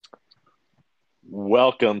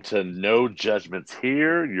Welcome to No Judgments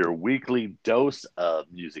Here, your weekly dose of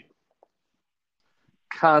music,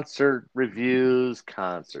 concert reviews,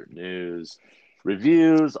 concert news,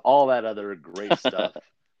 reviews, all that other great stuff.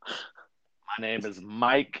 My name is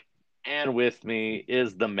Mike, and with me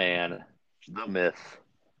is the man, the myth,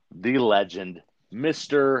 the legend,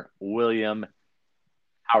 Mr. William.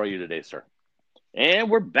 How are you today, sir? And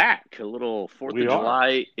we're back. A little 4th We of are.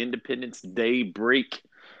 July Independence Day break.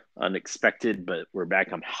 Unexpected, but we're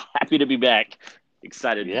back. I'm happy to be back.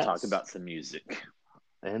 Excited to talk Yes, about some music.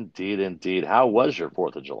 indeed, indeed. How was your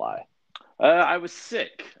 4th of July? I was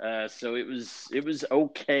sick, so it was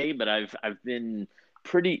okay, but I've been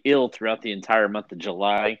pretty ill throughout the entire month of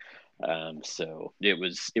July. So it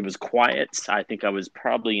was quiet. I think I was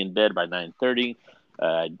probably in bed by 9:30.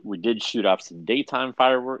 We did shoot off some daytime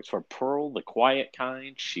fireworks for Pearl, the quiet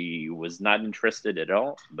kind. She was not interested at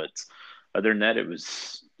all, but other than that, it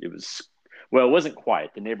was well, it wasn't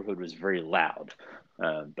quiet. The neighborhood was very loud,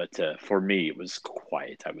 but for me, it was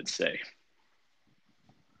quiet. I would say.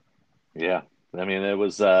 Yeah. I mean, it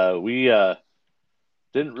was, we,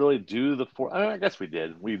 didn't really do the fourth. I guess we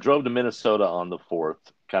did. We drove to Minnesota on the fourth,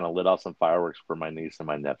 kind of lit off some fireworks for my niece and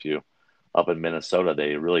my nephew up in Minnesota.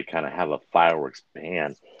 They really kind of have a fireworks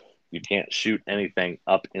ban. You can't shoot anything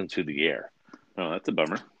up into the air. Oh, that's a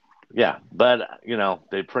bummer. Yeah, but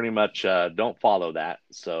they pretty much don't follow that.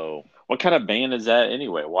 So What kind of ban is that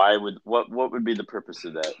anyway? Why would what would be the purpose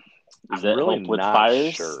of that? Does I'm that really help with not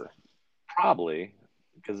fires? sure. Probably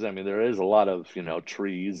because I mean there is a lot of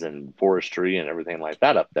trees and forestry and everything like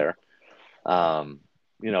that up there. Um,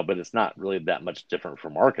 but it's not really that much different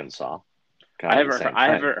from Arkansas. Kind of the same I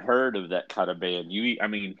thing. haven't heard of that kind of ban. I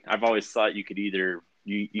mean, I've always thought you could either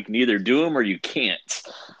you can either do them or you can't.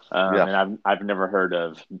 Yeah, And I've never heard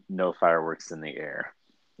of no fireworks in the air.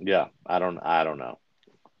 yeah. I don't know,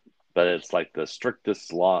 but it's like the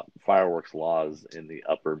strictest law fireworks laws in the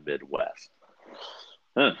Upper Midwest.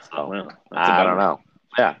 Huh. So Well, that's a I don't bummer. know.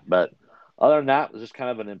 Yeah, but other than that, it was just kind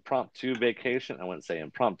of an impromptu vacation. I wouldn't say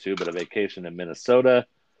impromptu, but a vacation in Minnesota.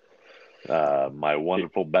 My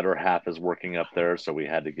wonderful better half is working up there, so we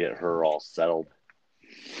had to get her all settled.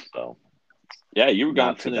 So Yeah, you were gone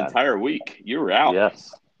not for too the bad. entire week. You were out.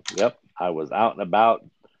 Yes. Yep. I was out and about.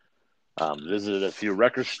 Visited a few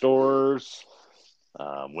record stores.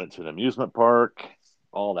 Went to an amusement park.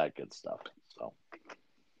 All that good stuff. So,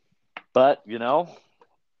 but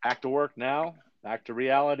back to work now. Back to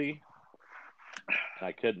reality.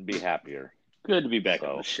 I couldn't be happier. Good to be back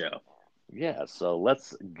on the So show. yeah. So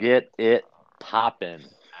let's get it popping,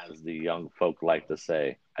 as the young folk like to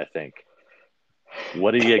say. I think.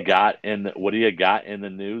 What do you got in the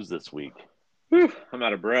news this week? Whew, I'm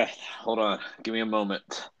out of breath. Hold on. Give me a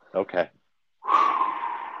moment. Okay.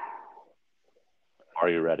 Are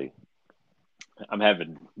you ready? I'm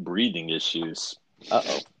having breathing issues. Uh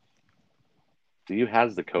oh. Do you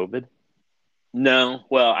has the COVID? No,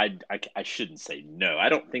 well, I shouldn't say no. I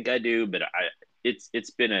don't think I do, but it's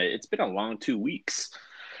been a long 2 weeks.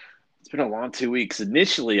 It's been a long 2 weeks.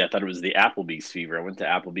 Initially, I thought it was the Applebee's fever. I went to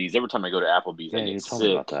Applebee's. Every time I go to Applebee's, I Yeah, get you told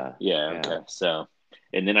me about sick. that. Yeah, Yeah. okay. So,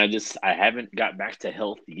 and then I haven't got back to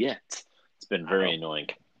health yet. It's been very Oh. annoying.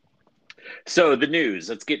 So the news.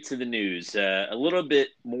 Let's get to the news. A little bit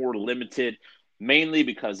more limited, mainly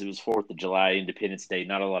because it was 4th of July, Independence Day.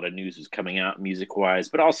 Not a lot of news was coming out music wise,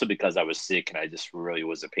 but also because I was sick and I just really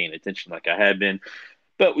wasn't paying attention like I had been.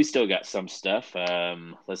 But we still got some stuff.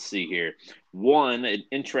 Let's see here. One, an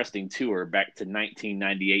interesting tour back to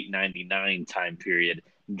 1998-99 time period.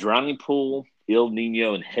 Drowning Pool, Il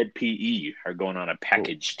Nino, and Head PE are going on a Oh.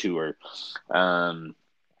 package tour. Um,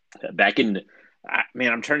 back in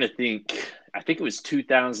man, I'm trying to think. I think it was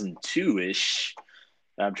 2002 ish.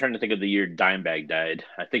 I'm trying to think of the year Dimebag died.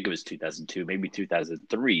 I think it was 2002, maybe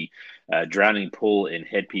 2003. Drowning Pool and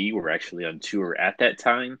Head PE were actually on tour at that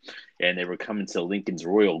time, and they were coming to Lincoln's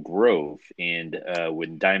Royal Grove. And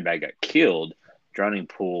when Dimebag got killed, Drowning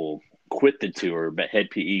Pool quit the tour, but Head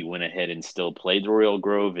PE went ahead and still played the Royal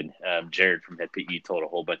Grove. And Jared from Head PE told a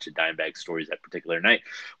whole bunch of Dimebag stories that particular night.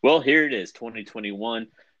 Well, here it is, 2021.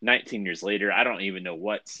 19 years later, I don't even know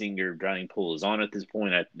what singer Drowning Pool is on at this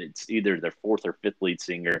point. It's either their fourth or fifth lead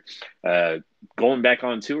singer uh, going back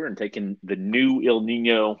on tour and taking the new Il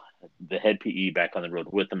Nino, the Head PE, back on the road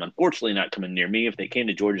with them. Unfortunately, not coming near me. If they came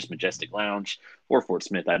to Georgia's Majestic Lounge or Fort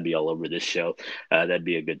Smith, I'd be all over this show. That'd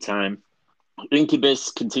be a good time. Incubus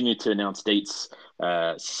continued to announce dates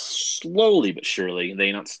slowly but surely. They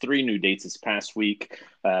announced three new dates this past week,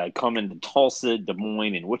 coming to Tulsa, Des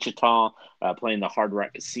Moines, and Wichita, playing the Hard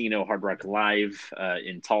Rock Casino, Hard Rock Live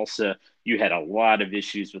in Tulsa, You had a lot of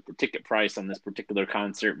issues with the ticket price on this particular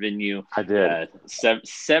concert venue. I did.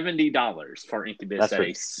 $70 for Incubus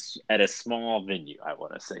That's at a small venue. I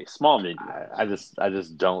want to say small venue. I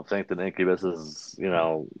just don't think that Incubus is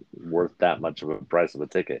worth that much of a price of a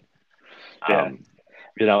ticket. Yeah.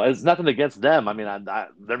 It's nothing against them. I mean,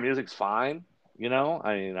 their music's fine. I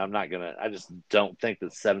mean, I just don't think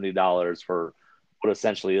that $70 for what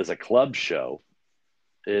essentially is a club show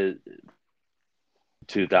is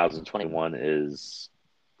 2021 is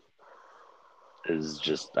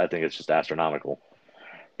just, I think it's just astronomical.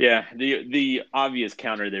 Yeah, the obvious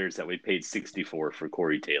counter there is that we paid 64 for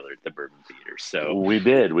Corey Taylor at the Bourbon Theater. So we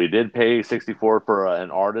did pay 64 for an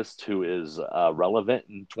artist who is relevant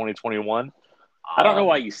in 2021. I don't know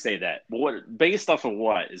why you say that. What, based off of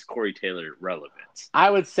what is Corey Taylor relevant? I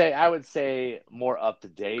would say more up to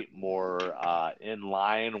date, more in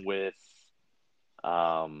line with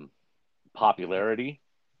popularity.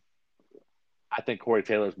 I think Corey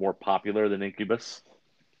Taylor is more popular than Incubus.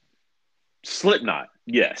 Slipknot,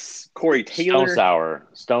 yes. Corey Taylor,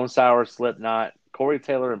 Stone Sour, Slipknot, Corey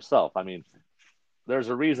Taylor himself. I mean, there's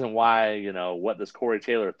a reason why, what does Corey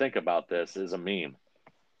Taylor think about this is a meme.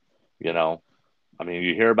 I mean,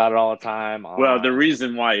 you hear about it all the time. Well, the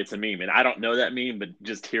reason why it's a meme, and I don't know that meme, but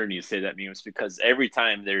just hearing you say that meme is because every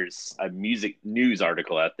time there's a music news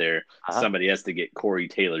article out there, somebody has to get Corey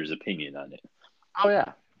Taylor's opinion on it. Oh,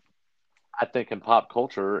 yeah. I think in pop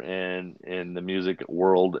culture and in the music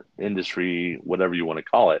world, industry, whatever you want to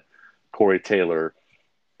call it, Corey Taylor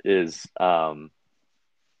is more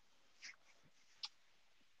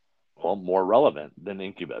relevant than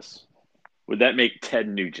Incubus. Would that make Ted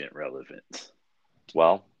Nugent relevant?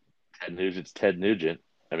 Well, Ted Nugent's Ted Nugent.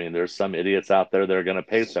 I mean, there's some idiots out there that are going to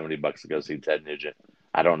pay $70 to go see Ted Nugent.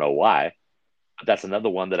 I don't know why, but that's another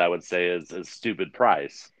one that I would say is a stupid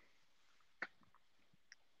price.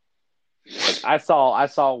 Like I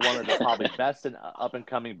saw one of the probably best and up and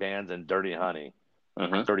coming bands in Dirty Honey for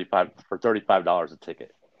 $35 a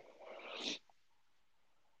ticket.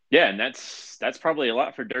 Yeah, and that's probably a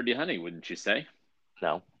lot for Dirty Honey, wouldn't you say?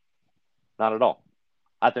 No, not at all.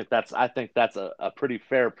 I think that's a pretty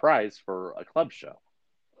fair price for a club show.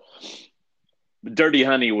 Dirty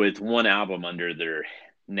Honey with one album under their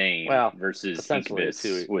name versus Incubus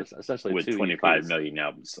with 25 million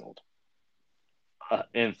albums sold.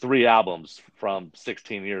 And 3 albums from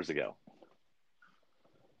 16 years ago.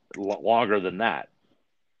 Longer than that.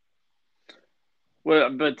 Well,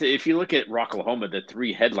 but if you look at Rocklahoma, the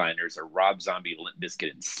 3 headliners are Rob Zombie, Limp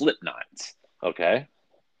Bizkit, and Slipknot. Okay.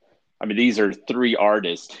 I mean, these are 3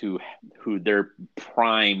 artists who their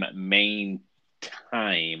prime main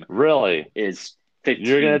time really is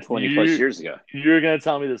 15, 20 plus years ago. You're going to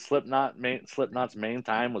tell me that Slipknot's main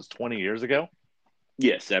time was 20 years ago?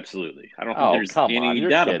 Yes, absolutely. I don't think there's any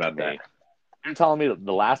doubt about that. You're telling me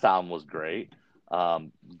the last album was great.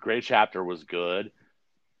 Great Chapter was good.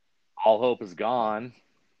 All Hope Is Gone.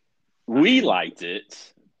 We liked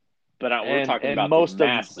it, but we're talking about the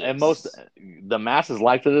masses. The masses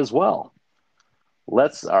liked it as well. All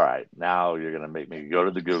right. Now you're going to make me go to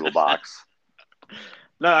the Google box.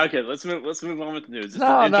 No, okay. Let's move on with the news. It's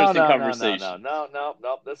an interesting conversation. No.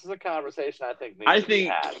 This is a conversation I think needs to be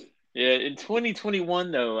had. Yeah, in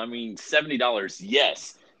 2021, though, I mean, $70,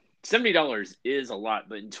 yes. $70 is a lot,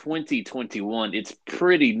 but in 2021, it's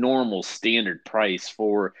pretty normal standard price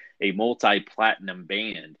for a multi-platinum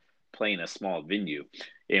band playing a small venue.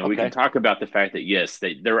 And we can talk about the fact that, yes,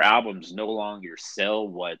 their albums no longer sell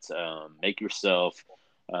what Make Yourself,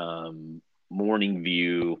 Morning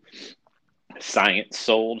View, Science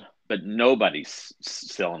sold, but nobody's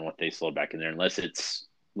selling what they sold back in there unless it's,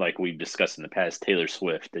 like we've discussed in the past, Taylor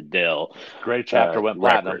Swift, Adele. Great Chapter went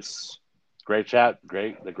platinum. The Great Chapter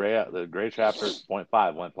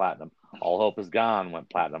 0.5 went platinum. All Hope Is Gone went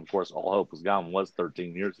platinum. Of course, All Hope Is Gone was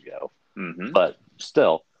 13 years ago. Mm-hmm. But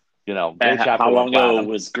still, Great Chapter. How long ago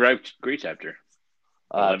was Great Chapter?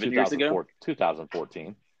 11 years ago?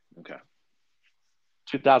 2014. Okay.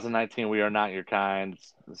 2019, We Are Not Your Kind.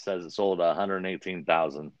 It says it sold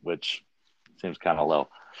 118,000, which seems kind of low.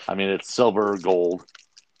 I mean, it's silver, gold.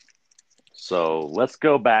 So let's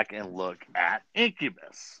go back and look at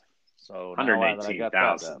Incubus. So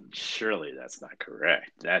 118,000. Surely that's not correct.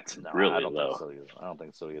 That's really low. I don't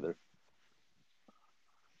think so either.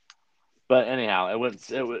 But anyhow, it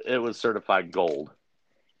was certified gold.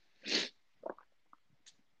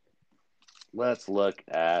 Let's look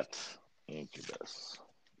at Incubus.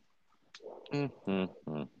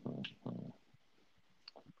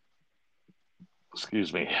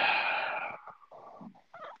 Excuse me.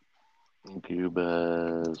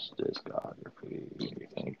 Incubus discography.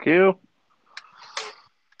 Thank you.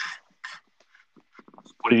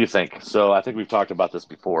 do you think? So I think we've talked about this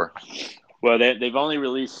before. Well, they've only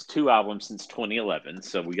released 2 albums since 2011,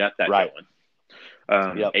 so we got that Right. going.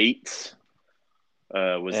 Yep. 8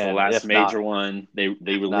 was the And last if not, major one. They not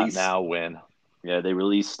released now, when? they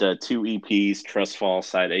released 2 EPs, Trust Fall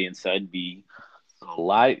Side A and Side B.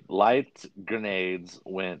 Light Grenades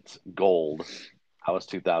went gold. That was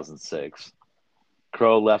 2006.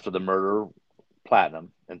 Crow Left of the Murder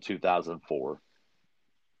platinum in 2004.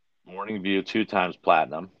 Morning View 2 times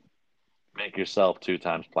platinum. Make Yourself 2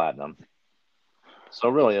 times platinum. So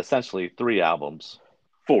really, essentially 3 albums.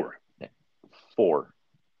 4. 4.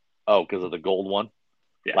 Oh, because of the gold one?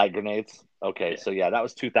 Yeah. Light Grenades? Okay, Yeah. so yeah, that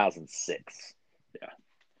was 2006. Yeah.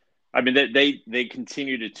 I mean, they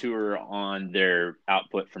continue to tour on their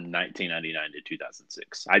output from 1999 to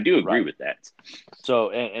 2006. I do agree with that.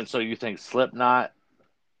 So and so you think Slipknot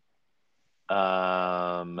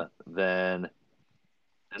then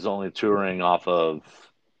is only touring off of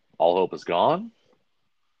All Hope Is Gone?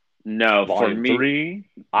 No, Volume for me, 3,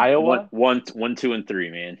 Iowa? 1, 2, and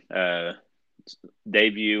 3, man.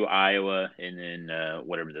 Debut, Iowa, and then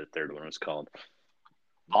whatever the third one was called.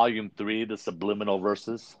 Volume 3, The Subliminal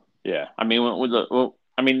Verses. Yeah, I mean,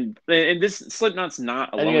 and this Slipknot's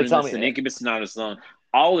not alone in this, and Incubus is not alone.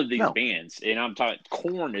 All of these bands, and I'm talking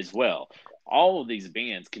Korn as well. All of these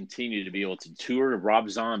bands continue to be able to tour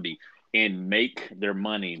Rob Zombie and make their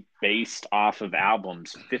money based off of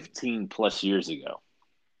albums 15 plus years ago.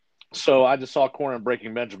 So I just saw Korn and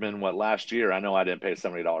Breaking Benjamin last year. I know I didn't pay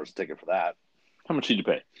 $70 a ticket for that. How much did you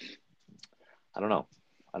pay? I don't know.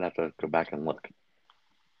 I'd have to go back and look.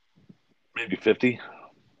 Maybe 50,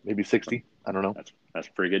 maybe 60. I don't know. That's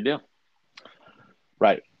a pretty good deal.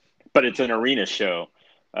 Right. But it's an arena show.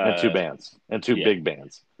 And 2 bands. And 2 big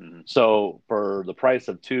bands. Mm-hmm. So for the price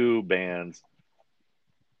of 2 bands,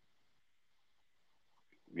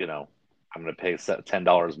 I'm going to pay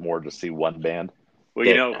 $10 more to see 1 band. Well,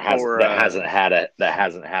 that hasn't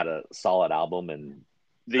had a solid album in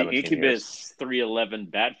the Incubus 311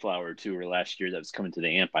 Bad Flower tour last year that was coming to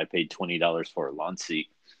the Amp. I paid $20 for a lawn seat.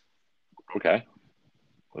 Okay,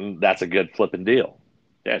 that's a good flipping deal.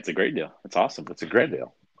 Yeah, it's a great deal. It's awesome. It's a great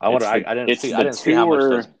deal. I didn't see how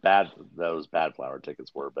much those Bad Flower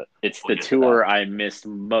tickets were, but it's the tour I missed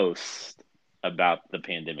most about the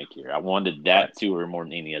pandemic year. I wanted that tour more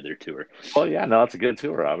than any other tour. Well, yeah, no, it's a good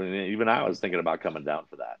tour. I mean, even I was thinking about coming down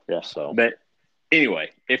for that. Yeah. So, but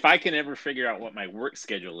anyway, if I can ever figure out what my work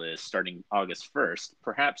schedule is starting August 1st,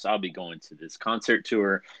 perhaps I'll be going to this concert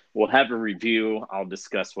tour. We'll have a review. I'll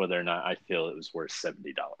discuss whether or not I feel it was worth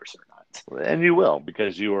 $70 or not. And you will,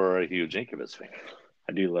 because you are a huge Incubus fan.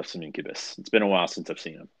 I do love some Incubus. It's been a while since I've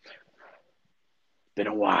seen them. Been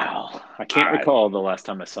a while. I can't recall the last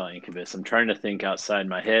time I saw Incubus. I'm trying to think outside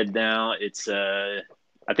my head now. It's I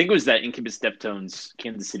think it was that Incubus Deftones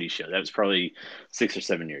Kansas City show. That was probably 6 or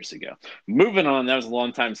 7 years ago. Moving on, that was a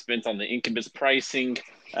long time spent on the Incubus pricing.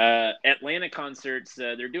 Atlanta concerts,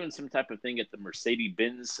 they're doing some type of thing at the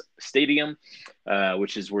Mercedes-Benz Stadium,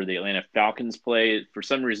 which is where the Atlanta Falcons play. For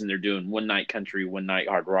some reason, they're doing one night country, one night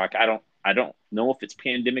hard rock. I don't know if it's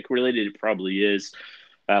pandemic related. It probably is.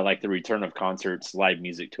 Like the return of concerts, live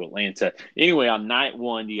music to Atlanta. Anyway, on night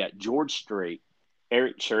 1, you got George Strait,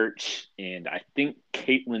 Eric Church, and I think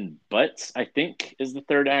Caitlin Butts, I think, is the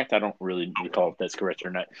third act. I don't really recall if that's correct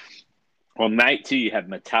or not. On night 2, you have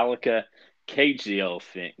Metallica, Cage the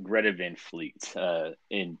Elephant, Greta Van Fleet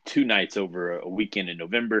in 2 nights over a weekend in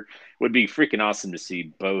November. Would be freaking awesome to see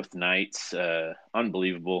both nights.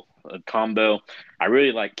 Unbelievable combo. I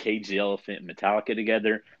really like Cage the Elephant and Metallica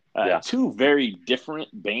together. 2 very different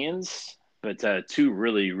bands, but 2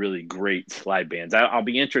 really, really great live bands. I'll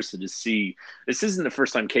be interested to see. This isn't the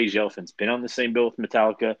first time Cage the Elephant's been on the same bill with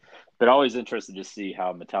Metallica, but always interested to see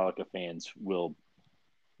how Metallica fans will,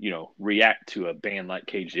 react to a band like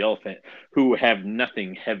Cage the Elephant, who have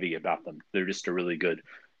nothing heavy about them. They're just a really good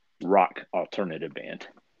rock alternative band.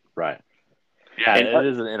 Right. Yeah, it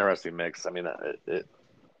is an interesting mix. I mean,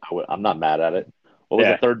 I'm not mad at it. What was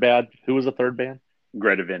the third band? Who was the third band?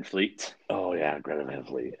 Greta Van Fleet. Oh, yeah, Greta Van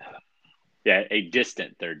Fleet. Yeah, a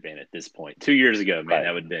distant third band at this point. 2 years ago, man,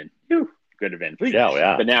 that would have been Greta Van Fleet.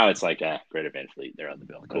 Yeah. But now it's like, Greta Van Fleet. They're on the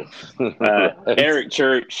bill. Cool. Eric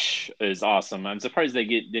Church is awesome. I'm surprised they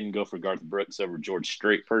didn't go for Garth Brooks over George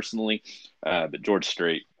Strait personally. But George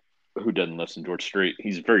Strait, who doesn't listen to George Strait?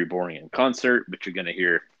 He's very boring in concert, but you're going to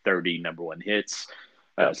hear 30 number 1 hits.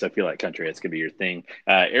 So if you like country, that's going to be your thing.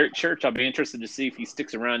 Eric Church, I'll be interested to see if he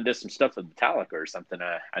sticks around and does some stuff with Metallica or something.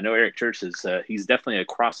 I know Eric Church he's definitely a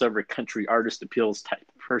crossover country artist appeals type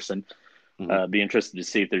of person. Be interested to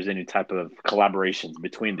see if there's any type of collaborations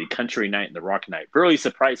between the country night and the rock night. Really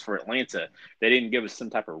surprised for Atlanta. They didn't give us some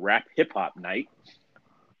type of rap hip hop night.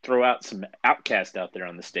 Throw out some Outcast out there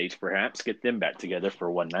on the stage, perhaps. Get them back together for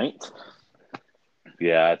one night.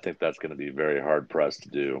 Yeah, I think that's going to be very hard pressed to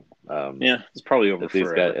do. Yeah, it's probably over if these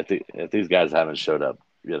forever. guys if these guys haven't showed up,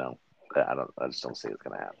 I just don't see it's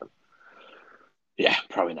going to happen. Yeah,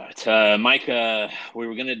 probably not. Mike, we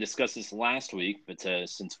were going to discuss this last week, but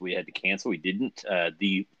since we had to cancel, we didn't.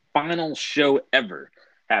 The final show ever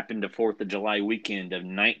happened the 4th of July weekend of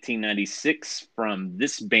 1996 from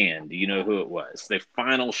this band. Do you know who it was? The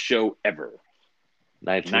final show ever.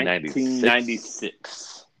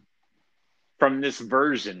 1996. From this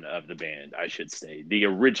version of the band, I should say. The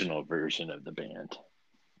original version of the band.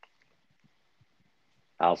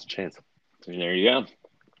 Alice in Chains. There you go.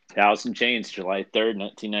 Alice in Chains, July 3rd,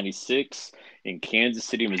 1996, in Kansas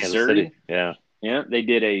City, Missouri. Yeah. Yeah, they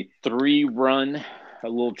did a 3-run, a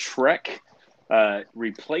little trek,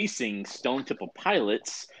 replacing Stone Temple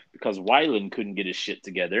Pilots because Weiland couldn't get his shit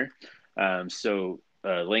together. So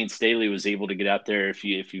Lane Staley was able to get out there. If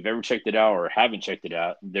you've ever checked it out or haven't checked it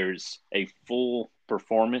out, there's a full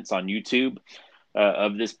performance on YouTube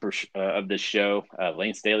of this show.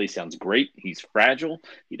 Lane Staley sounds great. He's fragile.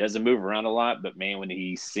 He doesn't move around a lot, but man, when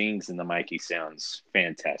he sings in the mic, he sounds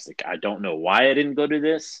fantastic. I don't know why I didn't go to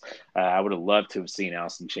this. I would have loved to have seen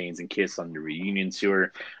Alice in Chains and Kiss on the reunion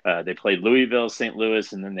tour. They played Louisville, St.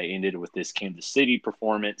 Louis, and then they ended with this Kansas City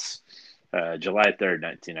performance. July 3rd,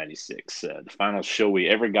 1996. The final show we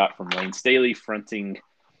ever got from Lane Staley fronting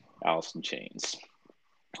Alice in Chains.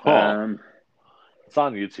 It's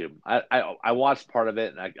on YouTube. I watched part of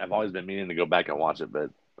it, and I've always been meaning to go back and watch it, but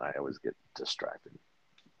I always get distracted.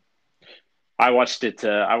 I watched it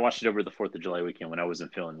over the 4th of July weekend when I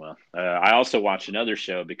wasn't feeling well. I also watched another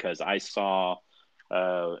show because I saw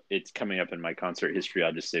it's coming up in my concert history.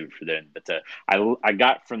 I'll just save it for then. But I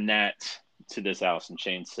got from that to this Alice in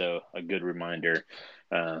Chains, so a good reminder.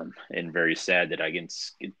 And very sad that I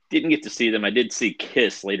didn't get to see them. I did see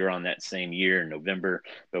Kiss later on that same year in November,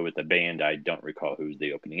 but with the band, I don't recall who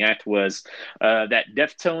the opening act was. That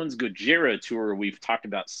Deftones Gojira tour we've talked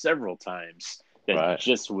about several times that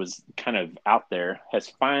just was kind of out there has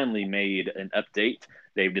finally made an update.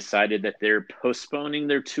 They've decided that they're postponing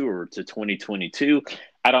their tour to 2022.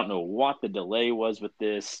 I don't know what the delay was with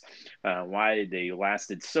this, why they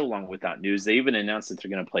lasted so long without news. They even announced that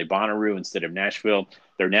they're going to play Bonnaroo instead of Nashville.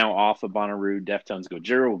 They're now off of Bonnaroo. Deftones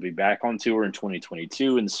Gojira will be back on tour in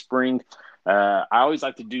 2022 in the spring. I always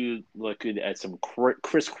like to look at some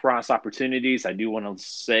crisscross opportunities. I do want to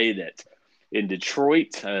say that in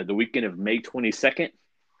Detroit, the weekend of May 22nd,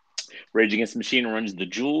 Rage Against the Machine runs the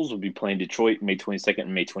Jewels will be playing Detroit May 22nd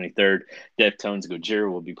and May 23rd. Deftones Gojira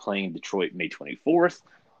will be playing Detroit May 24th.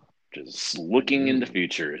 Just looking in the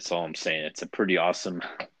future, that's all I'm saying. It's a pretty awesome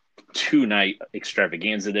 2-night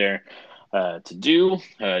extravaganza there to do.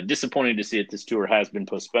 Disappointing to see that this tour has been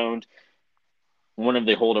postponed. One of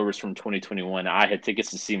the holdovers from 2021, I had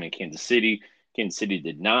tickets to see them in Kansas City. Kansas City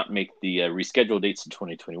did not make the rescheduled dates in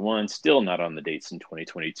 2021, still not on the dates in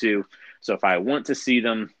 2022. So if I want to see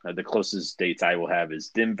them, the closest dates I will have is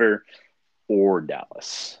Denver or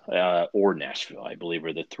Dallas or Nashville, I believe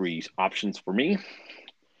are the 3 options for me.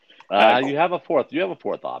 You have a fourth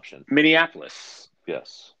option. Minneapolis.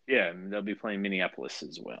 Yes. Yeah, they'll be playing Minneapolis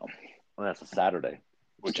as well. Well, that's a Saturday.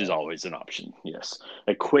 Which is always an option, yes.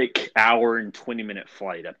 A quick hour and 20-minute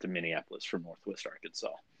flight up to Minneapolis from Northwest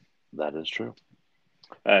Arkansas. That is true.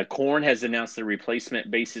 Korn has announced the replacement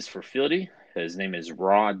bassist for Fieldy. His name is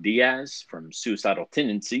Rod Diaz from Suicidal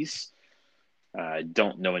Tendencies. I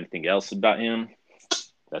don't know anything else about him.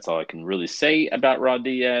 That's all I can really say about Rod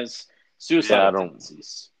Diaz. Suicidal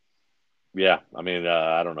Tendencies. Yeah, I mean,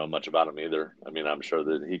 I don't know much about him either. I mean, I'm sure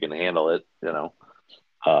that he can handle it,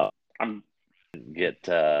 get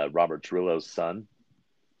Robert Trujillo's son.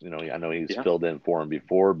 I know he's filled in for him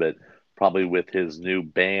before, but probably with his new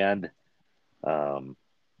band, he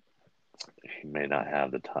may not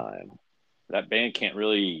have the time. That band can't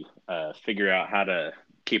really figure out how to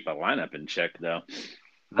keep a lineup in check, though.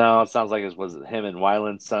 No, it sounds like it was him and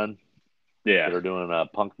Weiland's son. Yeah. They're doing a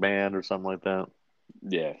punk band or something like that.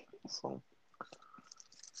 Yeah. So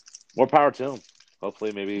more power to them.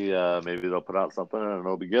 Hopefully, maybe they'll put out something and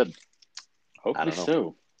it'll be good. Hopefully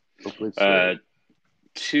so. Hopefully so.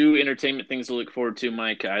 2 entertainment things to look forward to,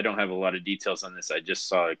 Mike. I don't have a lot of details on this. I just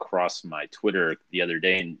saw it across my Twitter the other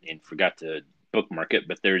day and forgot to bookmark it.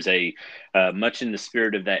 But there's a much in the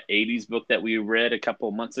spirit of that 80s book that we read a couple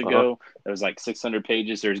of months ago. That was like 600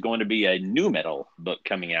 pages. There's going to be a new metal book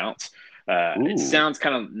coming out. It Ooh, sounds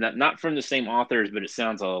kind of not from the same authors, but it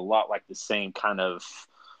sounds a lot like the same kind of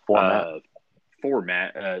format. uh,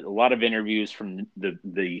 format. A lot of interviews from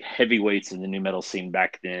the heavyweights in the new metal scene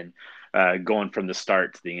back then, going from the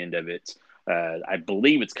start to the end of it. I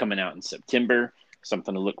believe it's coming out in September.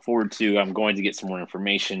 Something to look forward to. I'm going to get some more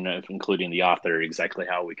information, including the author, exactly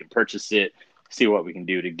how we can purchase it, see what we can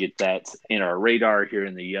do to get that in our radar here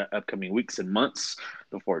in the upcoming weeks and months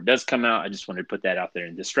before it does come out. I just wanted to put that out there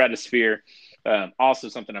in the stratosphere. Also,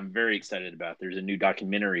 something I'm very excited about. There's a new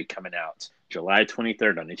documentary coming out July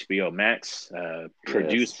 23rd on HBO Max,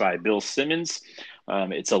 produced Yes. by Bill Simmons.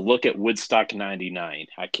 It's a look at Woodstock 99.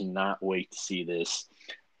 I cannot wait to see this.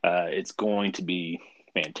 It's going to be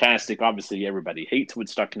fantastic. Obviously, everybody hates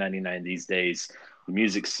Woodstock 99 these days. The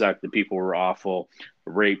music sucked. The people were awful.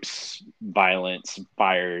 Rapes, violence,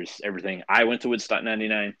 fires, everything. I went to Woodstock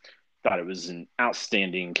 99. Thought it was an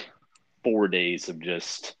outstanding 4 days of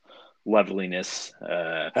just loveliness.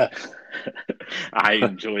 I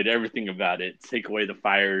enjoyed everything about it. Take away the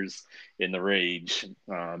fires and the rage,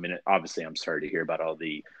 and obviously, I'm sorry to hear about all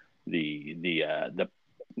the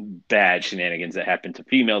bad shenanigans that happened to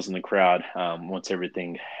females in the crowd once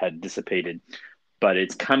everything had dissipated. But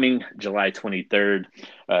it's coming July 23rd.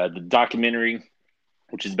 The documentary,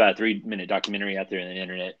 which is about a 3-minute documentary out there on the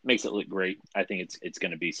internet, makes it look great. I think it's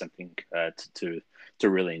going to be something to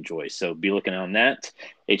really enjoy. So be looking on that.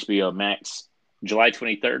 HBO Max, July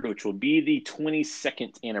 23rd, which will be the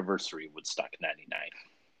 22nd anniversary of Woodstock 99.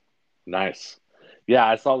 Nice. Yeah,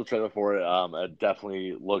 I saw the trailer for it. It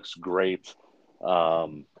definitely looks great.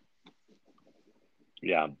 Um,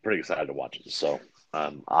 yeah, I'm pretty excited to watch it. So,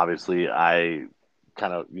 obviously, I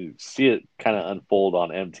kind of you see it kind of unfold on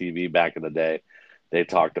MTV back in the day. They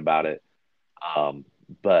talked about it, um,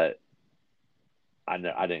 but I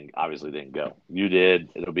didn't obviously didn't go. You did.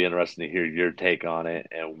 It'll be interesting to hear your take on it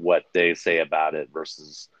and what they say about it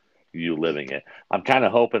versus you living it. I'm kind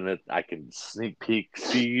of hoping that I can sneak peek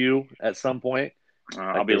see you at some point.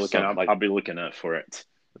 I'll Like be there's looking some up. like I'll be looking up for it.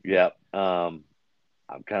 yeah.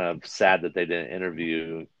 I'm kind of sad that they didn't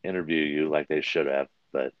interview you like they should have,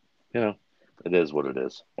 but you know, it is what it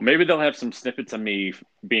is. Well, maybe they'll have some snippets of me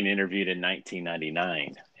being interviewed in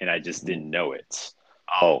 1999, and I just didn't know it.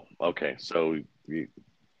 Oh, okay. So you,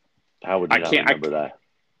 how would you I not can't. I remember that?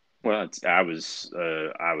 Well, I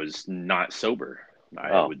was not sober. Oh,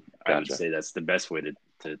 I would gotcha. say that's the best way to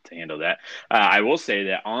handle that. I will say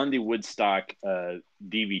that on the Woodstock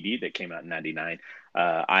DVD that came out in '99,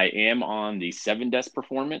 I am on the Seven Deaths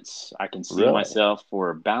performance. I can see Really? myself for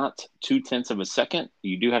about 2/10 of a second.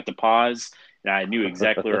 You do have to pause. And I knew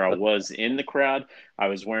exactly where I was in the crowd. I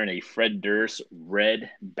was wearing a Fred Durst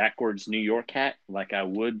red backwards New York hat, like I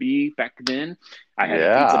would be back then. I had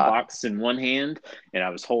a pizza Yeah. box in one hand, and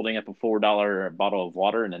I was holding up a $4 bottle of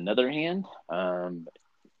water in another hand.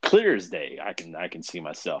 Clear as day, I can see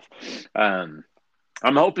myself. Um,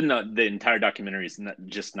 I'm hoping that the entire documentary is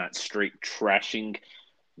not straight trashing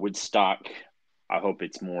Woodstock. I hope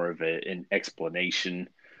it's more of an explanation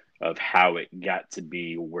of how it got to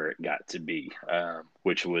be where it got to be,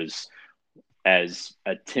 which was as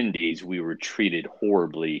attendees, we were treated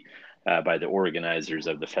horribly by the organizers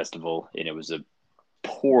of the festival, and it was a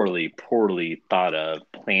poorly thought of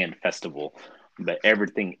planned festival. But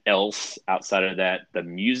everything else outside of that, the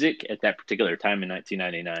music at that particular time in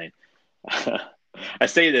 1999, I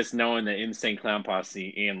say this knowing that Insane Clown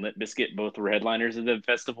Posse and Limp Bizkit both were headliners of the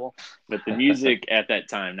festival, but the music at that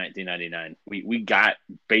time, 1999, we got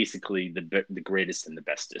basically the greatest and the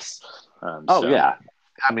bestest. Oh So yeah.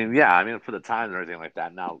 I mean, yeah. I mean, for the time and everything like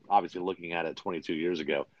that. Now, obviously, looking at it 22 years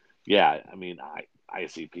ago, yeah. I mean,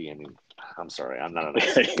 ICP. I mean, I'm sorry, I'm not an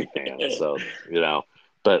ICP fan, so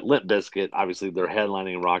But Limp Bizkit, obviously, they're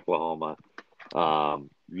headlining Rocklahoma.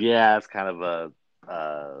 Yeah, it's kind of a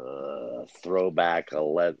throwback,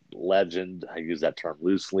 legend. I use that term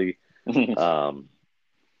loosely. Um,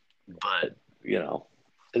 but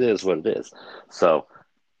it is what it is. So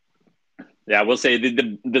yeah, I will say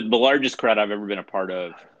the largest crowd I've ever been a part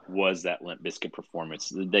of was that Limp Bizkit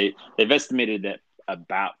performance. They've estimated that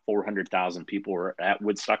about 400,000 people were at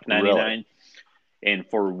Woodstock really, '99, and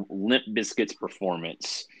for Limp Bizkit's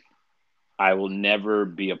performance, I will never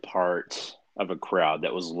be a part of a crowd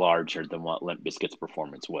that was larger than what Limp Bizkit's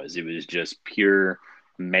performance was. It was just pure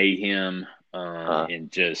mayhem, uh,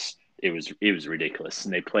 and just it was ridiculous.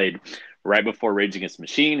 And they played right before Rage Against the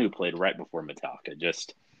Machine, who played right before Metallica.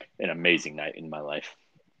 Just an amazing night in my life.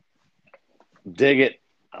 dig it.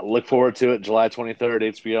 I look forward to it. July 23rd,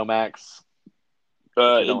 HBO Max.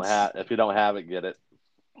 If you don't It's have, if you don't have it, get it.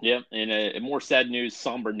 Yeah, and more sad news,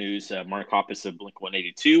 somber news. Mark Hoppus of Blink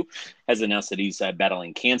 182 has announced that he's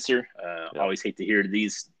battling cancer. Yep. Always hate to hear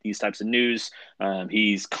these types of news.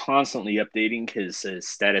 He's constantly updating his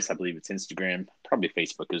status. I believe it's Instagram, probably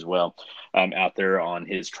Facebook as well. Out there on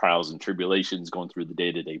his trials and tribulations, going through the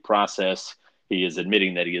day-to-day process. He is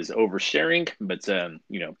admitting that he is oversharing, but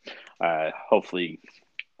hopefully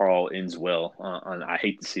all ends well. I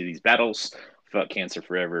hate to see these battles. Fuck cancer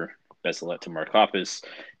forever. Best of luck to Mark Hoppus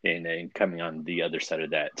and coming on the other side of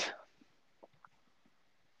that.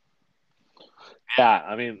 Yeah,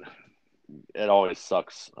 I mean, it always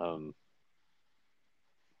sucks. You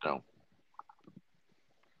know,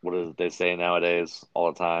 what is it they say nowadays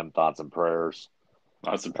all the time? Thoughts and prayers.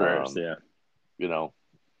 Lots of prayers, Um, yeah. you know,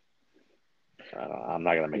 I'm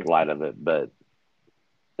not gonna make light of it, but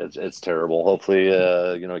it's terrible. Hopefully,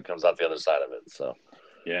 it comes out the other side of it. So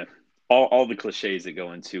Yeah. All the cliches that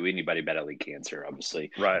go into anybody battling cancer,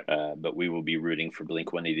 obviously. right. But we will be rooting for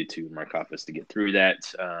Blink 182 and Mark Hoppus to get through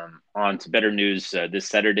that. On to better news. This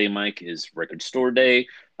Saturday, Mike, is Record Store Day,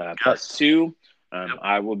 part Yes. 2.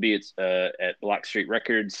 I will be at Black Street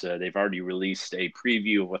Records. They've already released a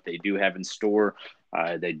preview of what they do have in store.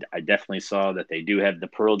 I definitely saw that they do have the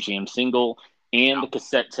Pearl Jam single and the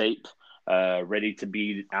cassette tape ready to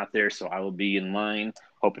be out there. So I will be in line,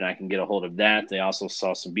 hoping I can get a hold of that. They also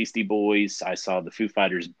saw some Beastie Boys. I saw the Foo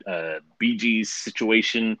Fighters Bee Gees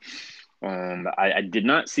situation. I did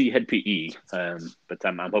not see Head PE, but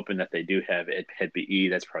I'm hoping that they do have Head PE.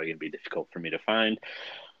 That's probably going to be difficult for me to find.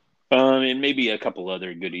 And maybe a couple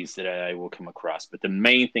other goodies that I will come across. But the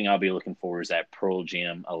main thing I'll be looking for is that Pearl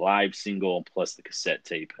Jam Alive single plus the cassette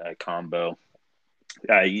tape combo.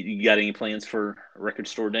 You got any plans for Record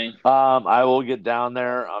Store Day? I will get down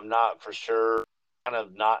there. I'm not for sure. Kind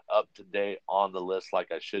of not up to date on the list like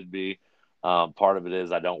I should be. Part of it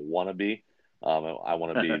is I don't want to be. I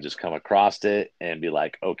want to be just come across it and be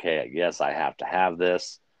like, okay, I guess I have to have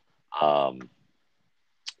this.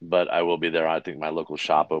 But I will be there. I think my local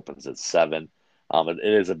shop opens at 7. It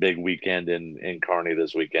is a big weekend in Kearney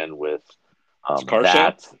this weekend with Car show?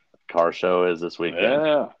 that car show is this weekend.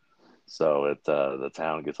 Yeah. So the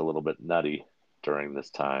town gets a little bit nutty during this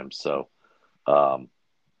time. So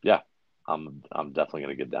yeah, I'm definitely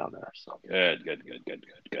gonna get down there. So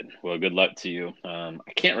Good. Well, good luck to you. I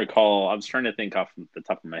can't recall. I was trying to think off the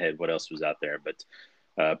top of my head what else was out there, but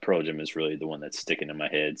Pearl Jam is really the one that's sticking in my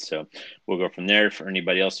head. So we'll go from there. For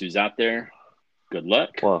anybody else who's out there, good luck.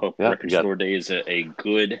 well, Hope yeah, Record Store Day is a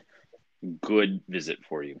good visit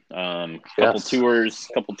for you. yes.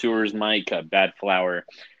 Couple tours. Mike, Bad Flower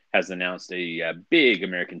has announced a big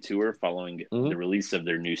American tour following Mm-hmm. the release of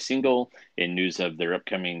their new single and news of their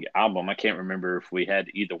upcoming album. I can't remember if we had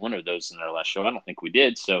either one of those in our last show. I don't think we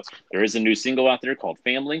did. So there is a new single out there called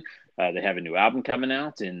Family. They have a new album coming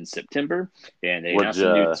out in September, and they Would announced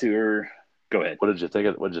a new you? tour. Go ahead. What did you think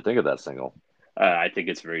of? What did you think of that single? I think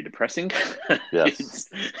it's very depressing. Yes.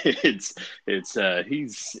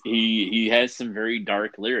 He has some very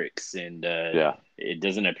dark lyrics, and Yeah. it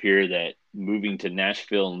doesn't appear that moving to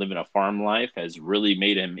Nashville and living a farm life has really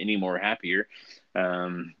made him any more happier.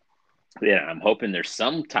 Um, yeah, I'm hoping there's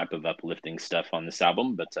some type of uplifting stuff on this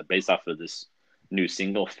album, but based off of this new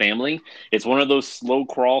single, Family, it's one of those slow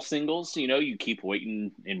crawl singles. You keep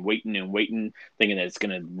waiting and waiting and waiting, thinking that it's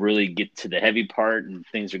going to really get to the heavy part and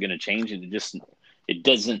things are going to change, and it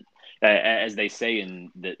doesn't. As they say in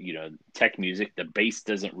the tech music, the bass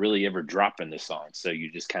doesn't really ever drop in the song, so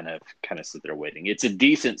you just kind of sit there waiting. It's a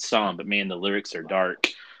decent song, but man, the lyrics are dark.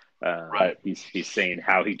 Right. He's saying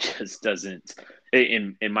how he just doesn't,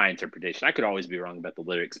 in my interpretation. I could always be wrong about the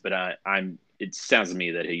lyrics, but I'm. It sounds to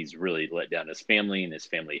me that he's really let down his family, and his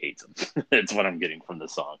family hates him. That's what I'm getting from the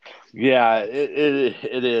song. Yeah,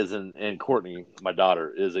 it is, and Courtney, my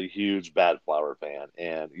daughter, is a huge Bad Flower fan,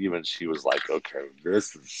 and even she was like, "Okay,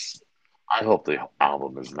 this is. I hope the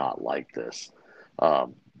album is not like this."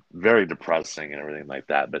 Um, Very depressing and everything like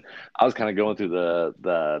that. But I was kind of going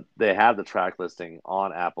through they have the track listing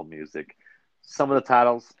on Apple Music. Some of the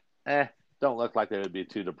titles, don't look like they would be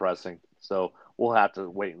too depressing. So we'll have to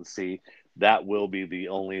wait and see. That will be the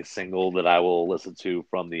only single that I will listen to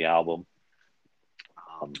from the album.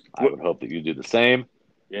 I would hope that you do the same.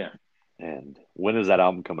 Yeah. And when is that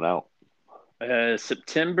album coming out?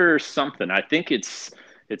 September something. I think it's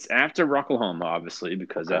after Rocklahoma, obviously,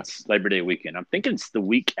 because Okay. that's Labor Day weekend. I'm thinking it's the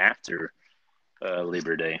week after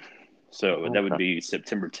Labor Day, so that would Okay. be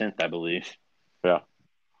September 10th, I believe. Yeah.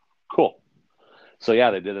 Cool. So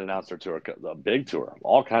yeah, they did announce their tour, a big tour,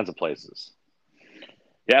 all kinds of places.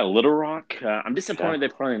 Yeah, Little Rock. I'm Yeah. disappointed they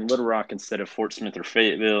put in Little Rock instead of Fort Smith or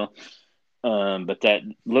Fayetteville. But that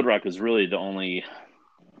Little Rock was really the only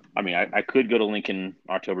I mean, I could go to Lincoln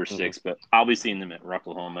October Hmm. 6th, but I'll be seeing them at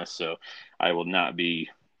Rocklahoma, so I will not be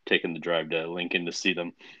taking the drive to Lincoln to see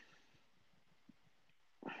them.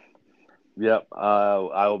 Yep.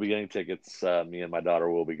 I will be getting tickets. Me and my daughter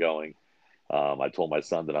will be going. I told my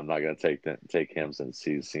son that I'm not going to take him since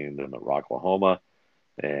he's seen them at Rocklahoma,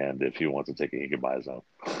 and if he wants to take it, he can buy his own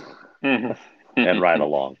and and ride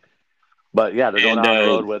along. But yeah, they're going out on the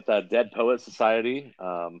road with Dead Poet Society.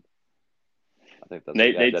 I think that's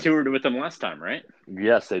it. Yeah, they toured with them last time, right?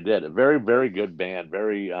 yes, they did. A very, very good band.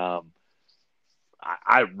 Very, I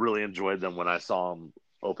really enjoyed them when I saw them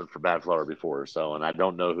open for Bad Flower before. So, and I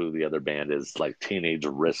don't know who the other band is, like Teenage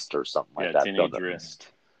Wrist or something like Yeah, that. Don't Teenage know. Wrist.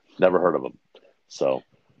 Never heard of them. So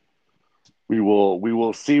we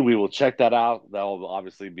will see. We will check that out. That will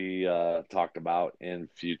obviously be talked about in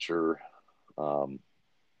future. Um,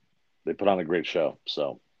 they put on a great show,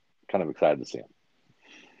 so kind of excited to see them.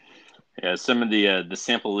 Yeah, some of the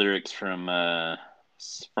sample lyrics from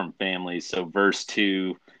Family. So verse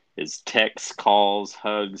 2 is texts, calls,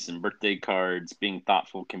 hugs, and birthday cards. Being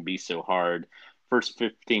thoughtful can be so hard. First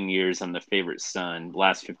 15 years, I'm the favorite son.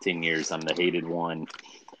 Last 15 years, I'm the hated one.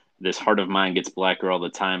 This heart of mine gets blacker all the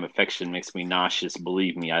time. Affection makes me nauseous.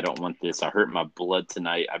 Believe me, I don't want this. I hurt my blood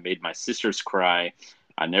tonight. I made my sisters cry.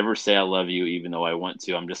 I never say I love you, even though I want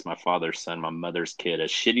to. I'm just my father's son, my mother's kid, a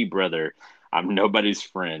shitty brother. I'm nobody's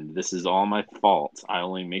friend. This is all my fault. I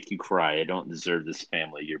only make you cry. I don't deserve this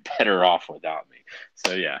family. You're better off without me.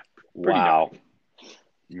 So yeah, pretty dark. Wow.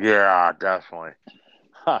 Yeah, definitely.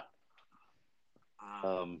 Huh.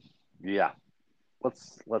 Yeah.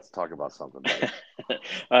 Let's talk about something, buddy.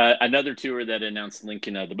 Another tour that announced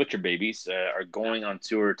Lincoln, the Butcher Babies, are going on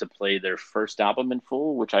tour to play their first album in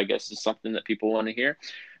full, which I guess is something that people want to hear.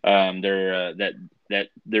 That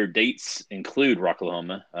their dates include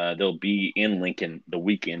Rocklahoma. They'll be in Lincoln the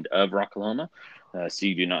weekend of Rocklahoma, so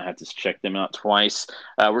you do not have to check them out twice.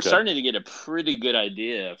 We're Good. starting to get a pretty good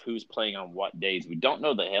idea of who's playing on what days. We don't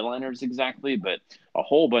know the headliners exactly, but a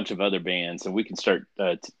whole bunch of other bands, and we can start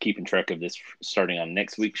keeping track of this starting on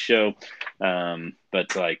next week's show.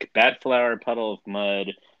 But like Bad Flower, Puddle of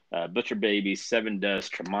Mud, Butcher Baby, Seven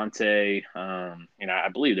Dust, Tremonte. I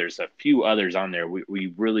believe there's a few others on there.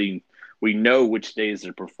 We know which days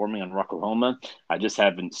they're performing on Rocklahoma. I just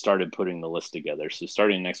haven't started putting the list together. So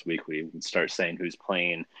starting next week, we can start saying who's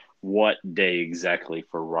playing what day exactly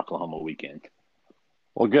for Rocklahoma weekend.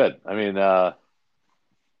 Well, good. I mean,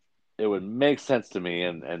 it would make sense to me,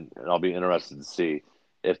 and I'll be interested to see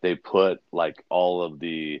if they put like all of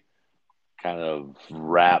the kind of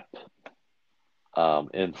rap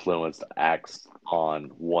influenced acts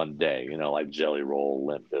on one day. Like Jelly Roll,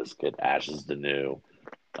 Limp Bizkit, Ashes to New,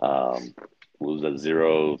 what was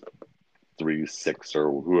that 036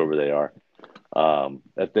 or whoever they are.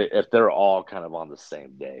 If they're all kind of on the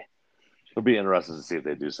same day, it'll be interesting to see if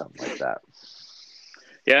they do something like that.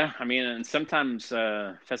 Yeah, I mean, and sometimes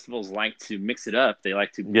festivals like to mix it up. They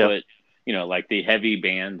like to Yep. put, like the heavy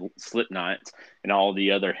band Slipknot and all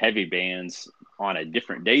the other heavy bands on a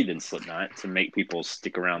different day than Slipknot to make people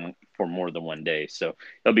stick around for more than one day. So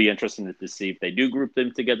it'll be interesting to see if they do group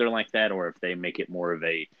them together like that, or if they make it more of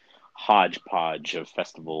a hodgepodge of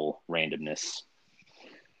festival randomness.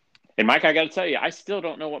 And Mike, I got to tell you, I still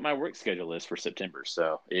don't know what my work schedule is for September.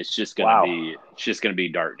 So it's just gonna Wow. be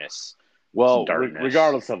darkness. Well, Darkness.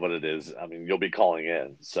 regardless of what it is, I mean, you'll be calling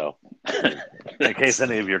in. So, in case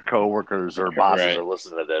any of your coworkers or bosses Right. are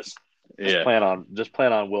listening to this, Yeah. Just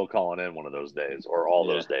plan on Will calling in one of those days or all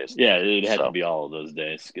those days. Yeah, it'd have to be all of those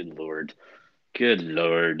days. Good Lord. Good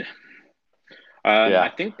Lord. I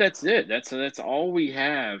think that's it. That's all we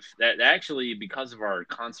have. That actually, because of our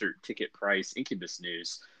concert ticket price Incubus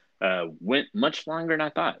news, went much longer than I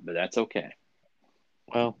thought, but that's okay.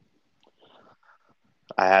 Well,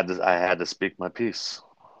 I had to speak my piece.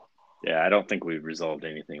 Yeah, I don't think we've resolved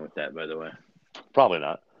anything with that, by the way. Probably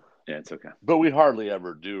not. Yeah, it's okay. But we hardly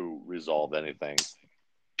ever do resolve anything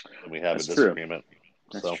when we have That's a disagreement.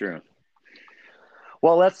 True. That's true.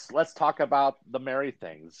 Well, let's talk about the merry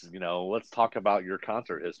things. Let's talk about your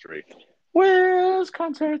concert history. Where's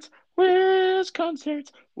concerts? Where's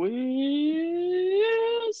concerts? Where's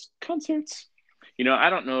concerts? I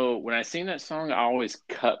don't know. When I sing that song, I always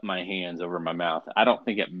cut my hands over my mouth. I don't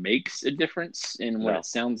think it makes a difference in what it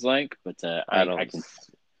sounds like, but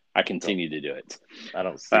I continue to do it. I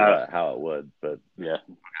don't see how it would, but yeah.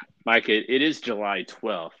 Mike, it is July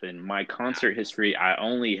 12th, and my concert history I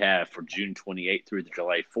only have for June 28th through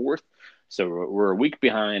July 4th. So we're a week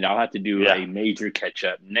behind. I'll have to do a major catch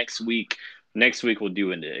up next week. Next week, we'll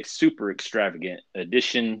do a super extravagant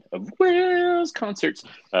edition of Will's concerts,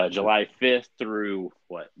 July 5th through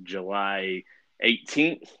July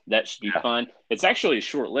 18th. That should be Yeah. fun. It's actually a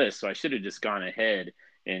short list, so I should have just gone ahead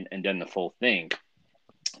and done the full thing.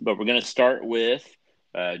 But we're going to start with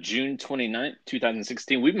June 29th,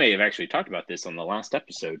 2016. We may have actually talked about this on the last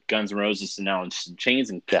episode. Guns N' Roses and Alice in Chains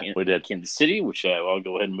in we did. Kansas City, which I'll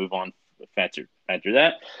go ahead and move on after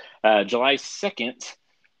that. July 2nd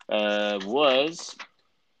was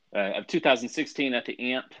of 2016 at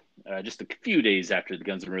the AMP. Just a few days after the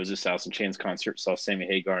Guns N' Roses Alice in Chains concert, saw Sammy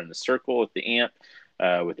Hagar in the Circle at the AMP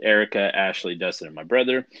with Erica, Ashley, Dustin, and my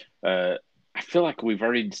brother. I feel like we've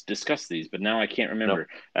already discussed these, but now I can't remember.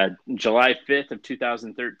 Nope. July 5th of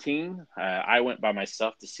 2013, I went by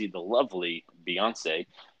myself to see the lovely Beyonce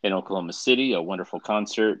in Oklahoma City, a wonderful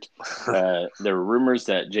concert. There were rumors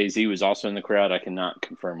that Jay-Z was also in the crowd. I cannot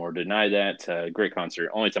confirm or deny that. Great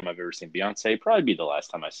concert. Only time I've ever seen Beyonce. Probably be the last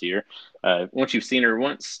time I see her. Once you've seen her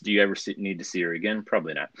once, do you ever need to see her again?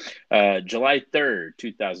 Probably not. July 3rd,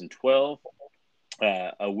 2012.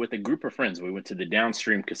 With a group of friends, we went to the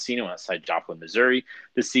Downstream Casino outside Joplin, Missouri,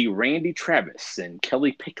 to see Randy Travis and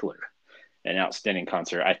Kelly Pickler, an outstanding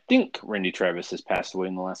concert. I think Randy Travis has passed away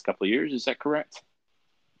in the last couple of years. Is that correct?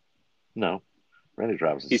 No, Randy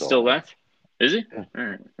Travis is he's still left. Is he? Yeah. All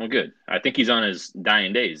right. Well, good. I think he's on his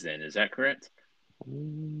dying days. Then is that correct?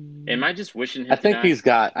 Am I just wishing him? I think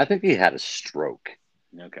I think he had a stroke.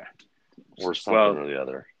 Okay. Or something or the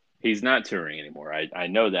other. He's not touring anymore. I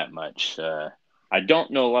know that much. I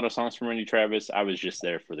don't know a lot of songs from Randy Travis. I was just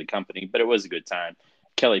there for the company, but it was a good time.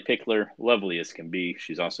 Kelly Pickler, lovely as can be.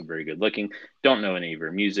 She's also very good looking. Don't know any of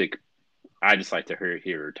her music. I just like to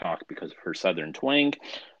hear her talk because of her southern twang.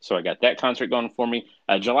 So I got that concert going for me.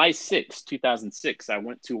 July 6th, 2006, I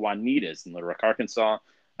went to Juanita's in Little Rock, Arkansas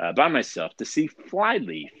by myself to see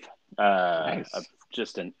Flyleaf. Nice.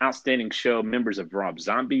 Just an outstanding show. Members of Rob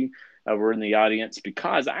Zombie were in the audience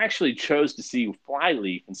because I actually chose to see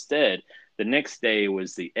Flyleaf instead. The next day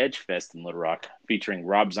was the Edge Fest in Little Rock featuring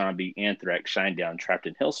Rob Zombie, Anthrax, Shinedown, Trapped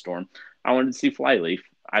in Hellstorm. I wanted to see Flyleaf.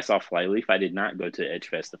 I saw Flyleaf. I did not go to Edge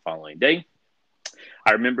Fest the following day.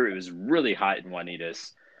 I remember it was really hot in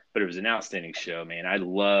Juanita's, but it was an outstanding show, man. I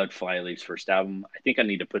loved Flyleaf's first album. I think I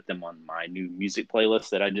need to put them on my new music playlist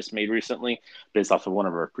that I just made recently based off of one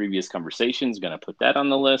of our previous conversations. Going to put that on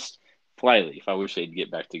the list. Flyleaf. I wish they'd get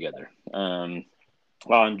back together. On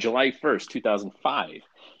July 1st, 2005,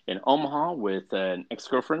 in Omaha with an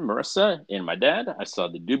ex-girlfriend, Marissa, and my dad, I saw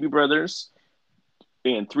the Doobie Brothers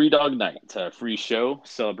and Three Dog Night, a free show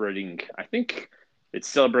celebrating, I think it's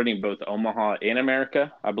celebrating both Omaha and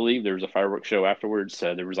America, I believe. There was a fireworks show afterwards.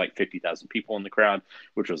 There was like 50,000 people in the crowd,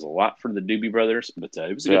 which was a lot for the Doobie Brothers, but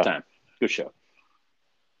it was a good time. Good show.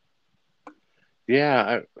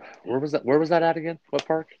 Yeah. Where was that? Where was that at again? What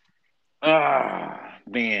park?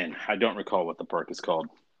 Man, I don't recall what the park is called.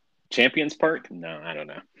 Champions Park? No, I don't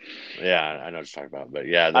know. Yeah, I know what you're talking about, but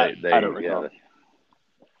yeah, I don't recall.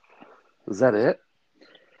 Is that it?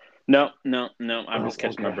 No. I'm just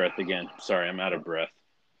catching my breath again. Sorry, I'm out of breath.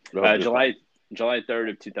 July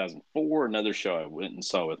 3rd of 2004, another show I went and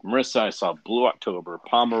saw with Marissa. I saw Blue October,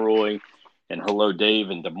 Pomeroy, and Hello Dave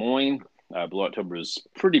in Des Moines. Blue October was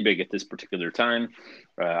pretty big at this particular time.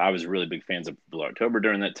 I was really big fans of Blue October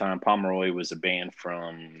during that time. Pomeroy was a band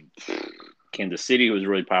from Kansas City who was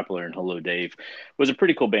really popular, and Hello Dave was a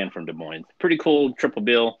pretty cool band from Des Moines. Pretty cool triple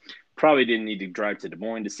bill. Probably didn't need to drive to Des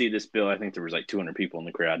Moines to see this bill. I think there was like 200 people in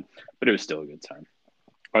the crowd, but it was still a good time.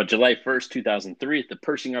 July 1st, 2003, at the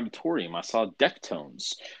Pershing Auditorium, I saw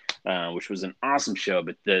Deftones, which was an awesome show.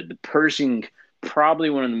 But the Pershing, probably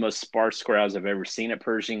one of the most sparse crowds I've ever seen at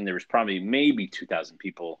Pershing. There was probably maybe 2,000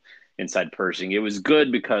 people inside Pershing. It was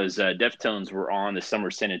good because Deftones were on the Summer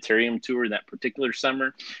Sanitarium tour that particular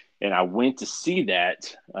summer. And I went to see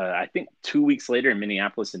that, I think 2 weeks later in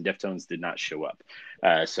Minneapolis, and Deftones did not show up.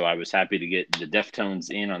 So I was happy to get the Deftones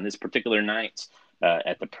in on this particular night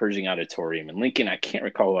at the Pershing Auditorium in Lincoln. I can't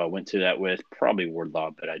recall who I went to that with, probably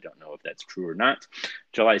Wardlaw, but I don't know if that's true or not.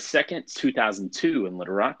 July 2nd, 2002 in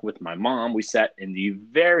Little Rock with my mom. We sat in the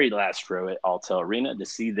very last row at Alltel Arena to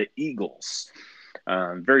see the Eagles.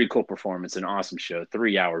 Very cool performance, an awesome show,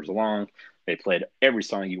 3 hours long. They played every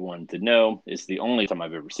song you wanted to know. It's the only time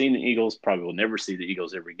I've ever seen the Eagles. Probably will never see the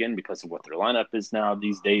Eagles ever again because of what their lineup is now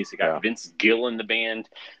these days. They got Vince Gill in the band.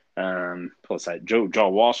 Plus, Joe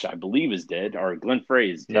Walsh, I believe, is dead. Or Glenn Frey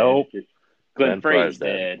is dead. Nope. Glenn Frey is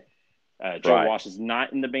dead. Joe Walsh is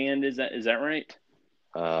not in the band. Is that right?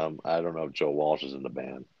 I don't know if Joe Walsh is in the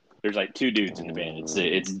band. There's like two dudes in the band.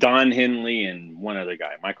 It's Don Henley and one other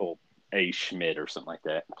guy, Michael A. Schmidt or something like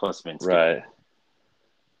that. Plus Vince Gill.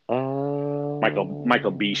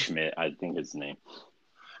 Michael B. Schmidt, I think is his name.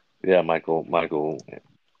 Yeah, Michael W.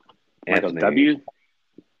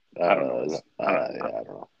 I don't know his. Yeah, I don't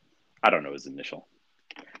know. I don't know his initial.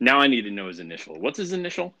 Now I need to know his initial. What's his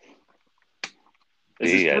initial?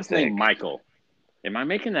 Is his B, I first name think. Michael? Am I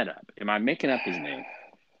making that up? Am I making up his name?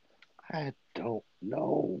 I don't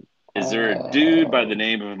know. Is there a dude by the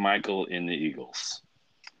name of Michael in the Eagles?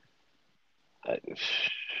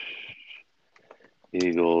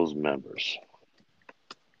 Eagles members.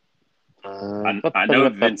 I know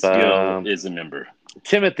Vince Gill is a member.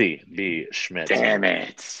 Timothy B. Schmidt. Damn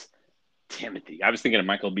it. Timothy. I was thinking of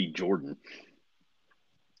Michael B. Jordan.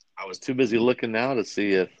 I was too busy looking now to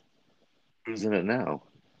see who's in it now.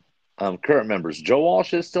 Current members. Joe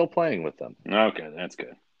Walsh is still playing with them. Okay, that's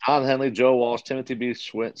good. Don Henley, Joe Walsh, Timothy B.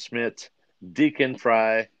 Schmidt, Deacon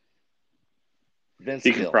Fry, Vince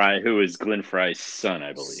Deacon Gill. Fry, who is Glenn Fry's son,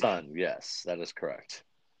 I believe. Son, yes, that is correct.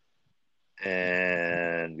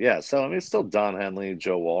 And yeah, so I mean, it's still Don Henley,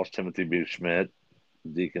 Joe Walsh, Timothy B. Schmidt,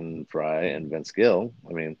 Deacon Fry, and Vince Gill.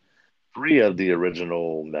 I mean, 3 of the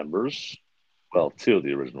original members. Well, 2 of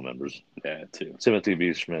the original members. Yeah, 2. Timothy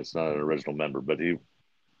B. Schmidt's not an original member, but he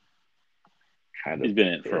kind of he's been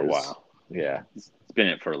in it for a while. Yeah, he's been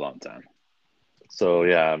in it for a long time. So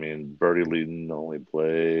yeah, I mean, Bertie Leadon only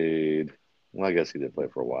played. Well, I guess he did play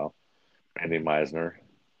for a while. Randy Meisner,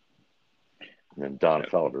 and then Don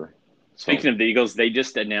Felder. Speaking of the Eagles, they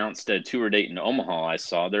just announced a tour date in Omaha. I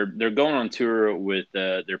saw they're going on tour with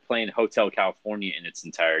they're playing Hotel California in its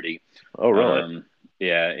entirety. Oh, really?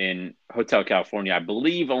 Yeah, in Hotel California, I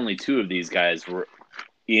believe only 2 of these guys were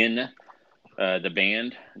in the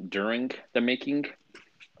band during the making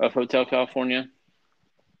of Hotel California,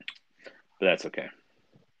 but that's okay.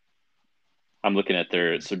 I'm looking at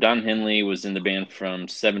so Don Henley was in the band from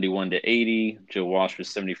 71 to 80. Joe Walsh was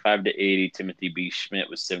 75 to 80. Timothy B.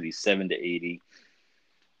 Schmidt was 77 to 80.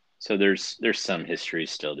 So there's some history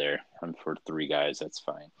still there. For 3 guys, that's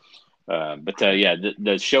fine. But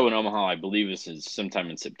the show in Omaha, I believe this is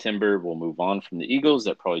sometime in September. We'll move on from the Eagles.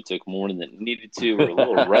 That probably took more than it needed to. We're a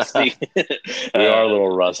little rusty. We are a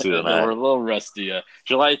little rusty tonight. We're a little rusty.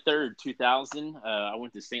 July 3rd, 2000, I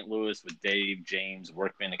went to St. Louis with Dave, James,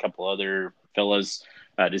 Workman, a couple other fellas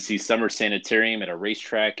to see Summer Sanitarium at a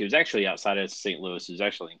racetrack. It was actually outside of St. Louis. It was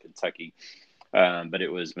actually in Kentucky. But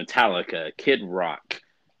it was Metallica, Kid Rock,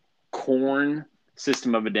 Korn,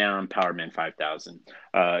 System of a Down, Powerman 5000.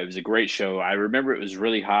 It was a great show. I remember it was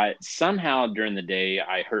really hot. Somehow during the day,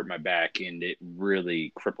 I hurt my back, and it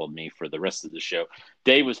really crippled me for the rest of the show.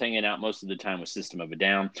 Dave was hanging out most of the time with System of a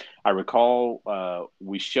Down. I recall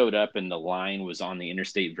we showed up, and the line was on the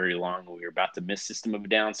interstate very long. We were about to miss System of a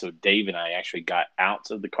Down, so Dave and I actually got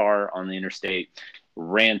out of the car on the interstate,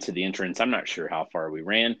 ran to the entrance. I'm not sure how far we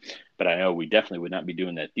ran, but I know we definitely would not be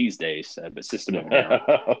doing that these days. But System of a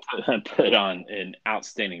Down put on an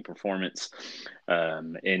outstanding performance.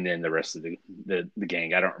 And then the rest of the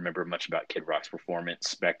gang. I don't remember much about Kid Rock's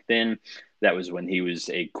performance back then. That was when he was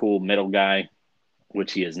a cool metal guy,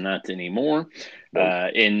 which he is not anymore.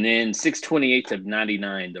 Nope. And then 6/28 of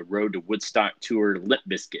 99, the Road to Woodstock tour, Limp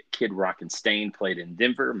Bizkit, Kid Rock, and Staind played in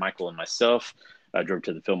Denver. Michael and myself drove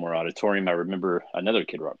to the Fillmore Auditorium. I remember another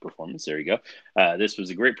Kid Rock performance. There you go. This was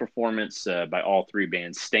a great performance by all 3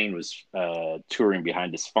 bands. Staind was touring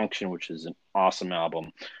behind Dysfunction, which is an awesome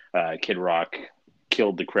album. Kid Rock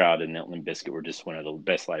killed the crowd, and Limp Bizkit were just one of the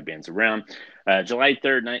best live bands around. July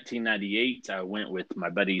 3rd, 1998, I went with my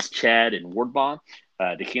buddies Chad and Wardbaugh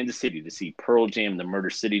to Kansas City to see Pearl Jam, the Murder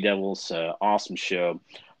City Devils. Awesome show.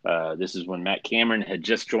 This is when Matt Cameron had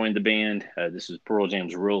just joined the band. This was Pearl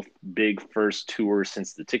Jam's real big first tour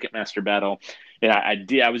since the Ticketmaster battle. And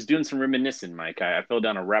I was doing some reminiscing, Mike. I fell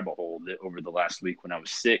down a rabbit hole over the last week when I was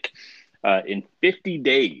sick. In 50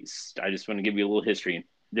 days, I just want to give you a little history.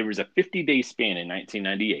 There was a 50-day span in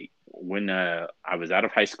 1998 when I was out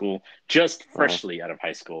of high school, just freshly out of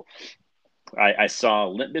high school. I saw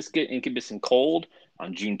Limp Bizkit, Incubus, and Cold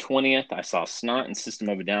on June 20th. I saw Snot and System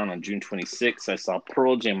of a Down on June 26th. I saw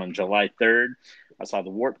Pearl Jam on July 3rd. I saw the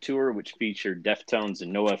Warped Tour, which featured Deftones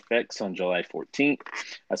and NoFX on July 14th.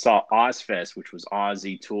 I saw Ozfest, which was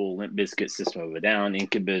Ozzy, Tool, Limp Bizkit, System of a Down,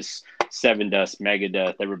 Incubus, Sevendust,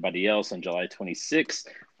 Megadeth, everybody else on July 26th.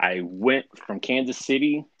 I went from Kansas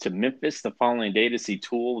City to Memphis the following day to see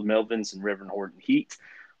Tool, Melvins, and Reverend Horton Heat.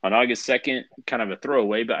 On August 2nd, kind of a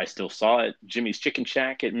throwaway, but I still saw it, Jimmy's Chicken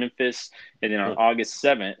Shack at Memphis. And then on August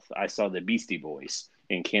 7th, I saw the Beastie Boys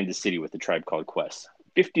in Kansas City with the Tribe Called Quest.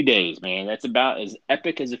 50 days, man. That's about as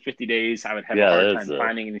epic as a 50 days. I would have a hard time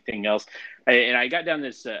finding anything else. And I got down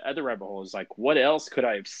this other rabbit hole. It's like, what else could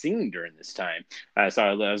I have seen during this time? So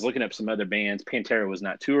I was looking up some other bands. Pantera was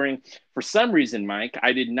not touring. For some reason, Mike,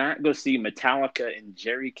 I did not go see Metallica and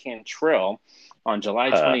Jerry Cantrell on July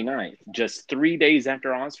 29th, just 3 days after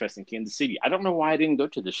Ozfest in Kansas City. I don't know why I didn't go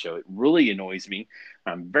to the show. It really annoys me.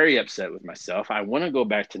 I'm very upset with myself. I want to go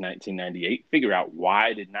back to 1998, figure out why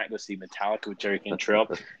I did not go see Metallica with Jerry Cantrell.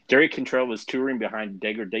 Jerry Cantrell was touring behind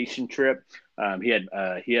Degradation Trip. He had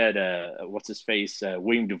what's his face,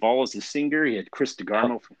 William Duvall as the singer. He had Chris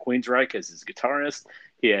DeGarmo from Queensryche as his guitarist.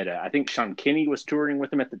 He had I think Sean Kinney was touring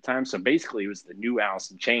with him at the time. So basically, it was the new Alice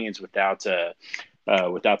in Chains without the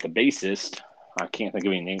bassist. I can't think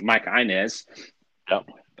of any name. Mike Inez. Yep.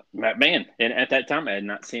 Man, and at that time, I had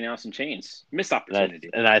not seen Alice in Chains. Missed opportunity.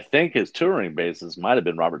 And I think his touring bassist might have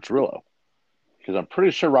been Robert Trujillo, because I'm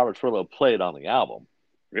pretty sure Robert Trujillo played on the album.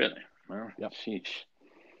 Really? Well, yep. Sheesh.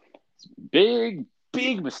 Big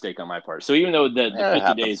mistake on my part. So even though the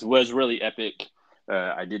 50 days was really epic,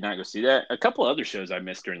 I did not go see that. A couple other shows I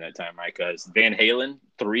missed during that time, Mike. Van Halen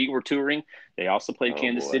 3 were touring. They also played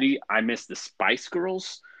Kansas City. I missed the Spice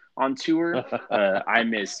Girls on tour. I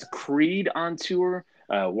missed Creed on tour.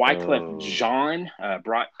 Wyclef Jean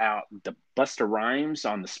brought out the Busta Rhymes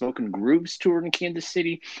on the Smoking Grooves tour in Kansas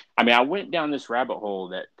City. I mean, I went down this rabbit hole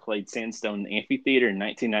that played Sandstone Amphitheater in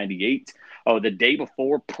 1998. Oh, the day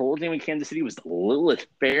before Pearl Jam in Kansas City was the Lilith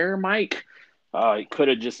Fair, Mike. It could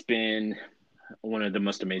have just been one of the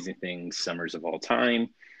most amazing things, summers of all time.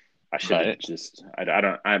 I should have just,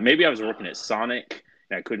 maybe I was working at Sonic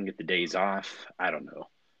and I couldn't get the days off. I don't know,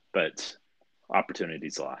 but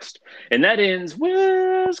opportunities lost. And that ends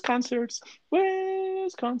with concerts. Well,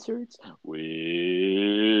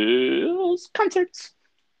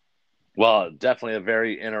 definitely a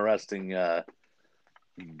very interesting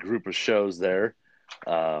group of shows there.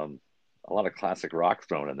 A lot of classic rock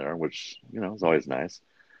thrown in there, which, is always nice.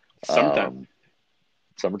 Summertime.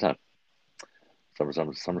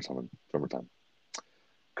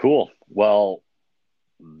 Cool. Well,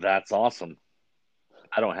 that's awesome.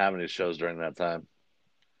 I don't have any shows during that time.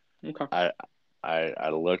 Okay. I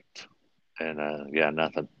looked, and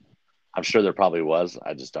nothing. I'm sure there probably was.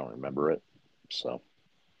 I just don't remember it. So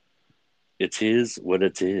it is what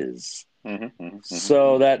it is.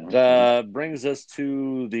 So that brings us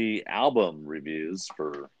to the album reviews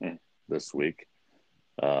for this week.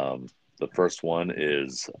 The first one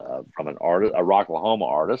is from a Rocklahoma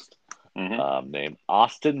artist named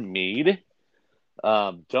Austin Meade.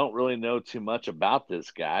 Don't really know too much about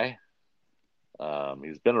this guy.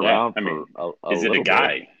 He's been around for a is it little a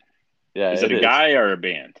guy? Bit. Yeah, is it a guy or a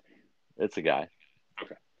band? It's a guy.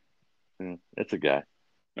 Okay. It's a guy.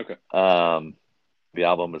 Okay. The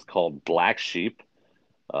album is called Black Sheep.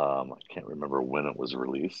 I can't remember when it was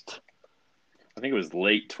released. I think it was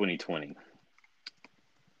late 2020.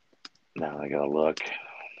 Now I gotta look.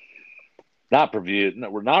 Not previewed. No,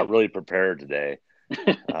 we're not really prepared today.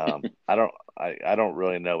 I don't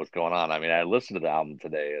really know what's going on. I mean, I listened to the album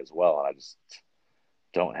today as well, and I just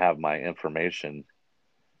don't have my information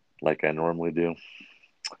like I normally do.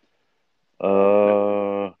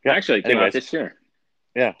 Actually, it came out this year.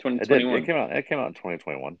 Yeah, 2021. It came out in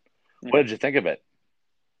 2021. What did you think of it?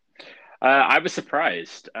 I was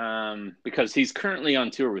surprised because he's currently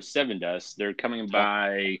on tour with Sevendust. They're coming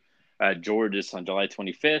by Georges on July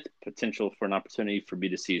 25th. Potential for an opportunity for me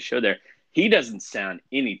to see a show there. He doesn't sound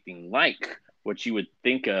anything like what you would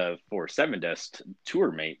think of for Sevendust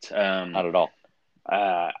tour mate. Not at all.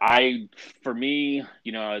 For me,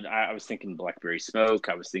 I was thinking Blackberry Smoke.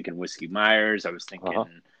 I was thinking Whiskey Myers. I was thinking,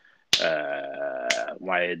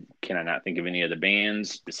 why can I not think of any other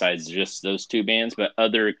bands besides just those two bands, but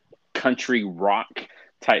other country rock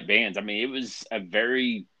type bands? I mean, it was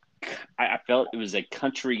I felt it was a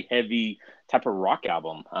country heavy type of rock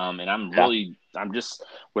album. And I'm just,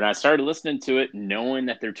 when I started listening to it, knowing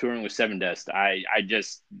that they're touring with Sevendust, I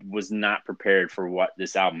just was not prepared for what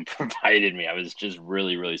this album provided me. I was just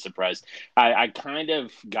really, really surprised. I kind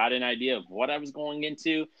of got an idea of what I was going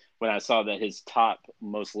into when I saw that his top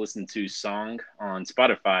most listened to song on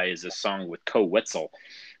Spotify is a song with Ko Wetzel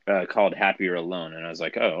called Happier Alone. And I was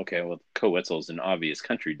like, oh, okay, well, Ko Wetzel is an obvious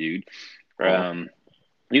country dude.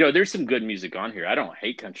 There's some good music on here. I don't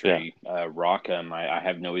hate country rock. I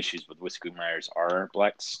have no issues with Whiskey Myers or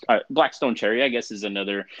Black Stone Cherry, I guess, is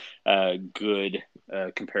another good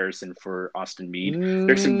comparison for Austin Meade.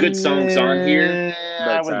 There's some good songs on here.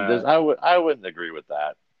 But, I wouldn't agree with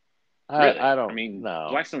that. Really? I don't. I mean, no.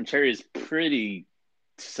 Black Stone Cherry is pretty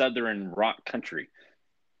southern rock country.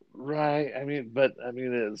 Right.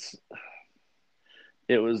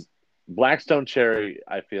 It was Black Stone Cherry,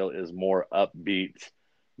 I feel, is more upbeat,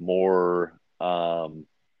 more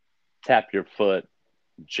tap your foot,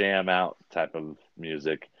 jam out type of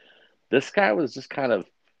music. This guy was just kind of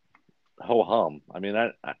ho hum. I mean,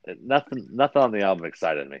 nothing on the album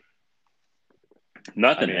excited me.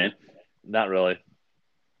 Nothing, I mean, man. not really.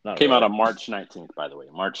 Not Came out really. on March 19th, by the way.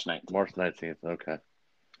 March 19th. March 19th. Okay.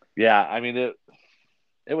 Yeah, I mean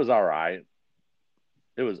it was all right.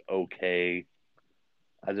 It was okay.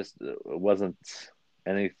 I just it wasn't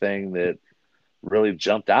anything that really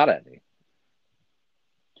jumped out at me.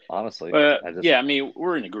 Honestly, I just Yeah, I mean,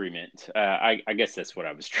 we're in agreement. I guess that's what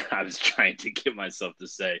I was trying to get myself to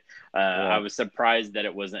say. I yeah, was surprised that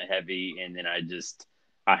it wasn't heavy, and then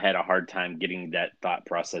I had a hard time getting that thought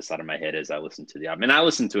process out of my head as I listened to the album. And I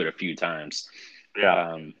listened to it a few times.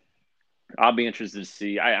 yeah, Um, I'll be interested to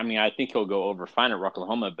see. I mean, I think he'll go over fine at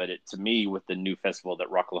Rocklahoma, but to me, with the new festival that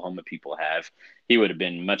Rocklahoma people have, he would have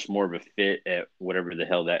been much more of a fit at whatever the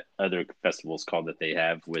hell that other festival is called that they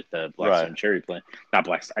have with right. Blackstone Cherry playing. Not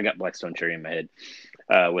Black. I got Blackstone Cherry in my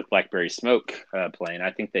head. With Blackberry Smoke playing,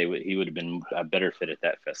 I think he would have been a better fit at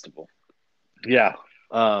that festival. Yeah.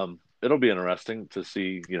 It'll be interesting to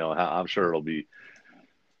see, how I'm sure it'll be,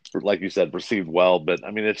 like you said, received well. But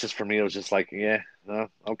I mean, it's just for me, it was just like, yeah,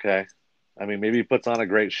 okay. I mean, maybe he puts on a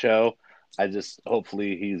great show. I just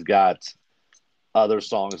hopefully he's got other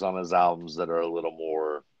songs on his albums that are a little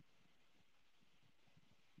more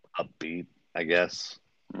upbeat, I guess.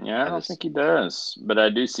 Yeah, I I don't just, think he does, but I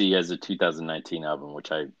do see he has a 2019 album,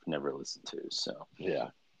 which I've never listened to. So yeah,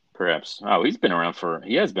 perhaps. Oh, he has been around for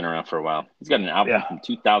a while. He's got an album yeah, from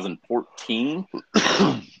 2014.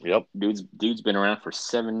 yep. Dude's been around for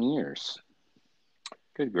 7 years.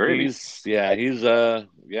 Good gravy. Yeah. I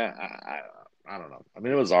don't know. I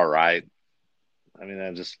mean, it was all right. I mean,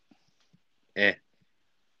 I just, eh,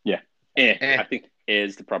 Yeah. eh, I think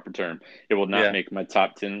is the proper term. It will not yeah. make my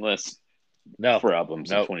top 10 list No, for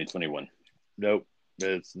albums of nope, 2021. nope.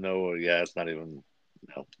 It's no, yeah, it's not even.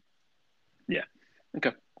 No, Yeah.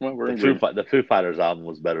 Okay. Well, we're in agreement. The Foo Fighters album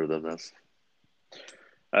was better than this.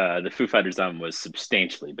 The Foo Fighters album was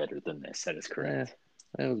substantially better than this. That is Eh, correct.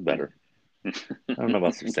 it was better. I don't know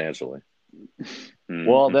about substantially.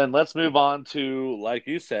 Well, Mhm. then let's move on to, like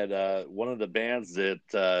you said, one of the bands that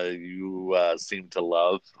you seem to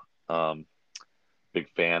love. Um, big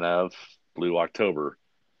fan of Blue October.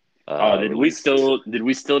 Oh, Released. did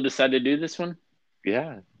we still decide to do this one?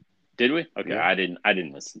 Yeah, Did we? Okay, yeah. I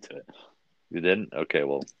didn't listen to it. You didn't? Okay,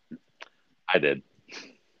 well, I did.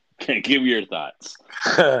 Give me your thoughts.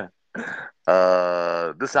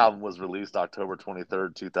 This album was released October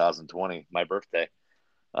 23rd, 2020, my birthday.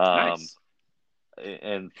 Um, Nice.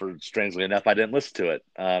 and for strangely enough, I didn't listen to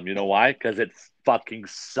it. You know why? Because it fucking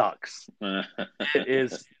sucks. It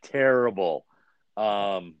is terrible.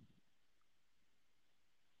 Um,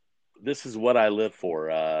 this is what I live for.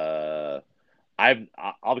 I'll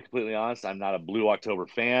be completely honest. I'm not a Blue October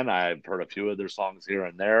fan. I've heard a few of their songs here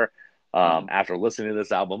and there. Mhm. After listening to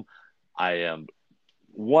this album, I am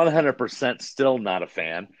 100% still not a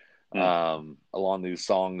fan. Mm. Along these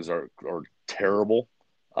songs are terrible.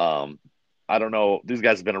 Um, I don't know. These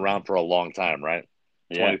guys have been around for a long time, right?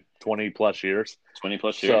 Yeah, 20 plus years. 20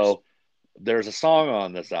 plus years. So there's a song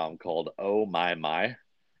on this album called "Oh My My."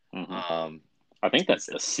 Hmm. Um, I think that's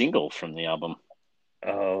the single from the album.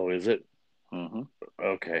 oh, is it? Hmm.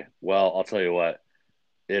 Okay. Well, I'll tell you what.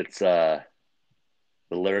 It's the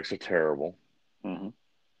lyrics are terrible. Hmm.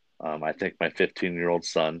 I think my 15-year-old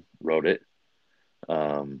son wrote it.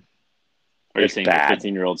 Um, Are you it's saying your bad.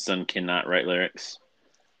 15-year-old son cannot write lyrics?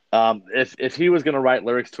 If he was going to write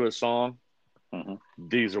lyrics to a song, Hmm.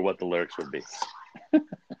 these are what the lyrics would be.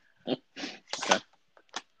 Okay.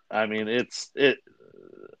 I mean, it.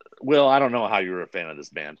 Will, I don't know how you were a fan of this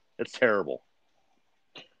band. It's terrible,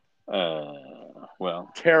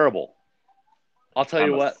 Well, terrible. I'll tell I'm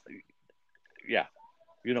you a. what. Yeah,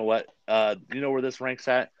 you know what? You know where this ranks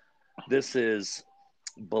at? This is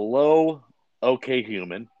below "Okay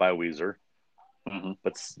Human" by Weezer, Mhm.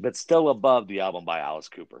 but still above the album by Alice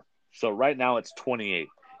Cooper. So right now it's 28.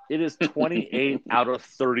 It is 28 out of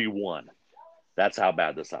 31. That's how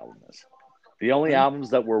bad this album is. The only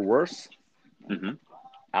albums that were worse: Mm-hmm.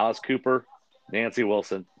 Alice Cooper, Nancy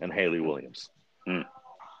Wilson, and Haley Williams. Mm.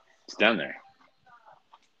 It's down there.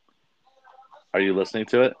 Are you listening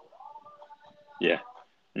to it? Yeah,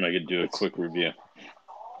 I'm gonna do a It's quick review.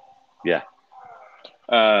 yeah,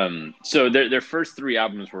 So their first three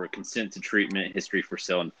albums were Consent to Treatment, History for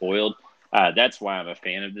Sale, and Foiled. That's why I'm a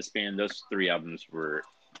fan of this band. Those three albums were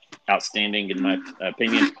outstanding in my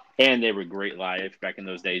opinion, and they were great live back in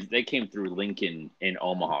those days. They came through Lincoln in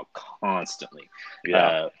Omaha constantly. yeah.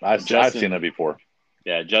 Uh, I've seen it Justin, before.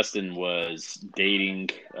 yeah, Justin was dating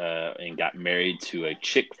and got married to a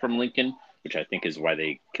chick from Lincoln, which I think is why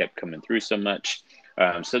they kept coming through so much.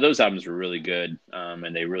 So those albums were really good,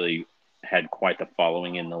 and they really had quite the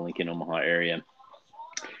following in the Lincoln Omaha area.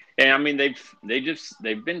 And I mean,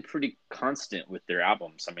 they've been pretty constant with their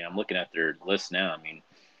albums. I mean, I'm looking at their list now. I mean,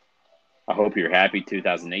 I Hope You're Happy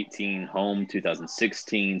 2018, Home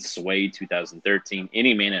 2016, Sway 2013.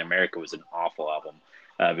 Any Man in America was an awful album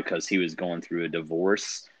because he was going through a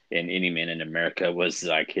divorce, and Any Man in America was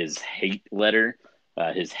like his hate letter,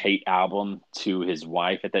 his hate album to his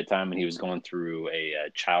wife at that time, and he was going through a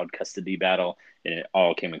child custody battle, and it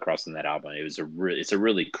all came across in that album. It's a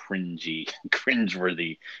really cringeworthy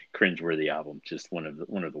album, just one of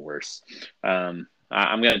the worst.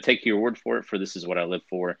 I'm going to take your word for it. For This Is What I Live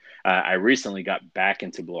For. I recently got back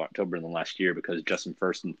into Blue October in the last year because Justin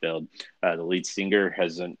Furstenfeld, the lead singer,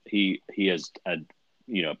 has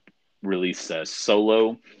released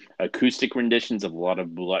solo acoustic renditions of a lot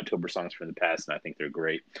of Blue October songs from the past, and I think they're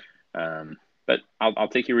great. But I'll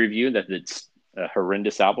take your review that it's a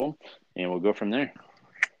horrendous album, and we'll go from there.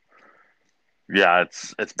 Yeah,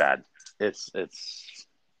 it's bad. It's bad.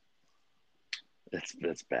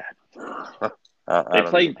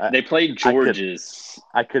 They played George's.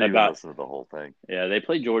 I couldn't even listen to the whole thing. Yeah, they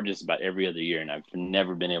play George's about every other year, and I've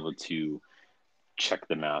never been able to check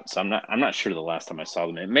them out. So I'm not sure the last time I saw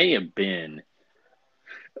them. It may have been.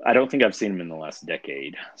 I don't think I've seen them in the last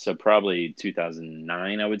decade. So probably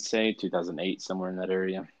 2009, I would say 2008, somewhere in that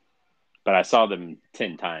area. But I saw them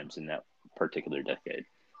 10 times in that particular decade.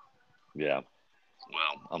 Yeah.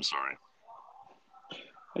 Well, I'm sorry.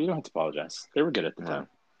 You don't have to apologize. They were good at the time.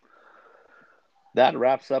 That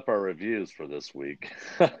wraps up our reviews for this week.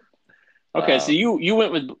 Okay, so you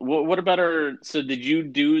went with what about our? So did you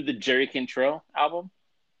do the Jerry Cantrell album?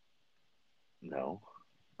 No.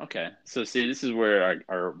 Okay, so see, this is where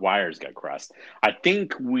our wires got crossed. I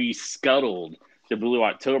think we scuttled the Blue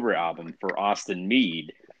October album for Austin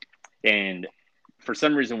Meade, and for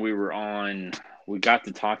some reason we got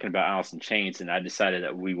to talking about Alice in Chains, and I decided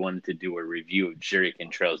that we wanted to do a review of Jerry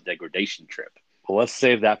Cantrell's Degradation Trip. Well, let's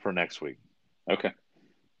save that for next week. Okay.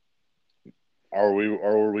 Or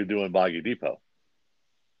were we doing Boggy Depot?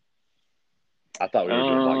 I thought we were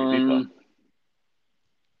doing Boggy Depot.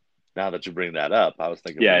 Now that you bring that up, I was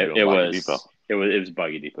thinking it was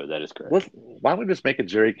Boggy Depot. That is correct. Why don't we just make a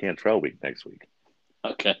Jerry Cantrell week next week?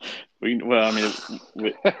 Okay. We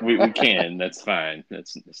can. That's fine.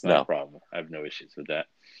 That's not a problem. I have no issues with that.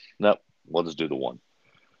 Nope. We'll just do the one.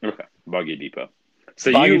 Okay. Boggy Depot.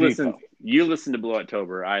 So you listen to Blue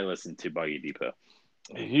October. I listen to Boggy Depot.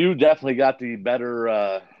 You definitely got the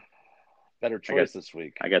better choice this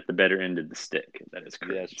week. I got the better end of the stick. That is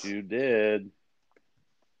correct. Yes, you did.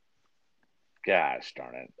 Gosh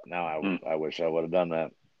darn it. Now I wish I would have done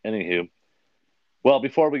that. Anywho. Well,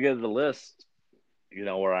 before we get to the list,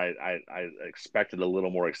 where I expected a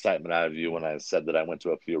little more excitement out of you when I said that I went to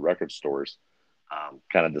a few record stores.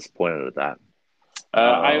 Kind of disappointed at that.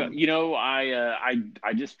 I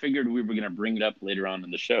just figured we were going to bring it up later on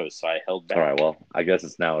in the show, so I held back. All right, well, I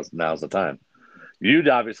guess now's the time. You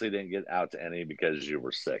obviously didn't get out to any because you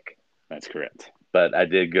were sick. That's correct. But I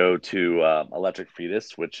did go to Electric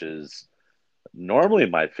Fetus, which is normally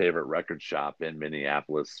my favorite record shop in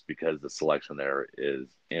Minneapolis because the selection there is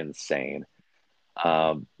insane.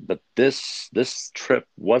 But this trip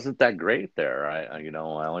wasn't that great there. I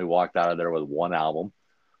only walked out of there with one album.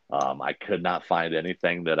 I could not find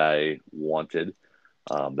anything that I wanted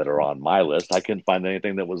that are on my list. I couldn't find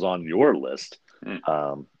anything that was on your list.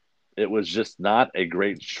 It was just not a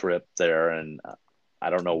great trip there, and I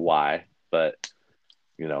don't know why, but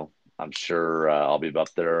I'm sure I'll be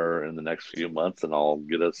up there in the next few months, and I'll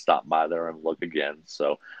get to stop by there and look again.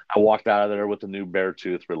 So I walked out of there with the new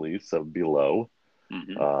Beartooth release of Below.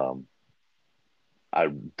 Mm-hmm. I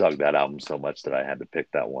dug that album so much that I had to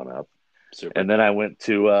pick that one up. Super. And then I went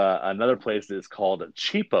to another place that's called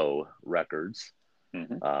Cheapo Records.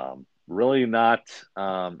 Mm-hmm. Really not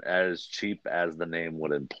as cheap as the name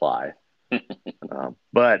would imply,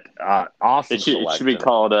 but awesome. It should be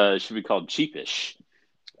called Cheapish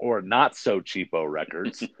or Not So Cheapo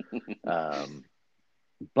Records.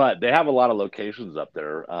 But they have a lot of locations up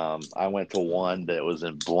there. I went to one that was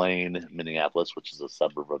in Blaine, Minneapolis, which is a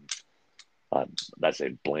suburb of. I say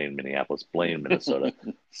Blaine, Minneapolis, Blaine, Minnesota,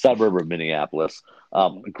 suburb of Minneapolis.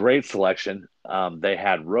 Great selection. They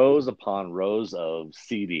had rows upon rows of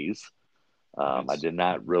CDs. Nice. I did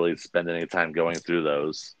not really spend any time going through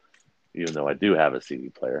those, even though I do have a CD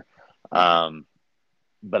player.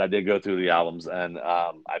 But I did go through the albums, and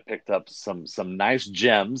I picked up some nice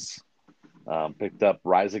gems. Picked up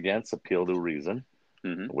Rise Against, Appeal to Reason,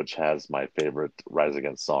 which has my favorite Rise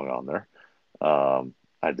Against song on there.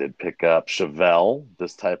 I did pick up Chevelle,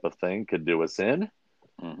 This Type of Thing Could Do Us In.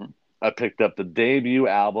 I picked up the debut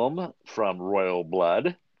album from Royal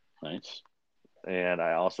Blood. Nice. And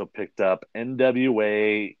I also picked up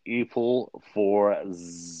NWA Evil for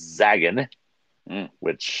Zaggin,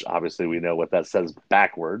 which obviously we know what that says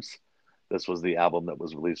backwards. This was the album that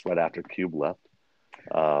was released right after Cube left.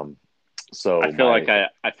 So I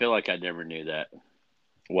feel like I never knew that.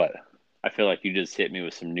 What? I feel like you just hit me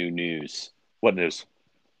with some new news. What news?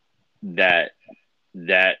 That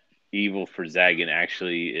Evil for Zaggin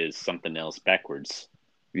actually is something else backwards.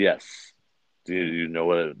 Yes. Do you know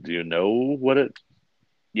what it? Do you know what it?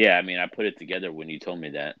 Yeah, I mean, I put it together when you told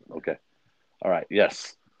me that. Okay. All right.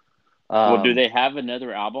 Yes. Well, do they have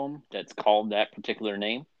another album that's called that particular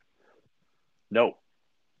name? No.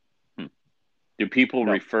 Do people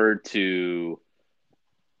refer to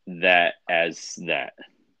that as that?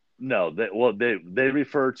 No. They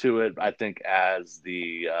refer to it, I think, as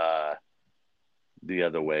the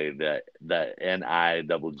other way, that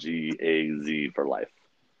NIGGAZ for life.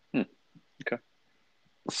 Okay.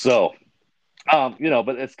 So, but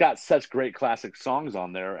it's got such great classic songs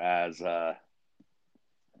on there as God,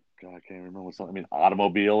 I can't remember what song. I mean,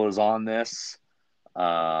 Automobile is on this.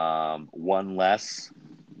 One Less,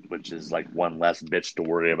 which is like one less bitch to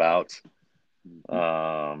worry about.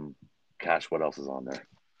 Gosh, what else is on there?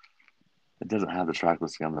 It doesn't have the track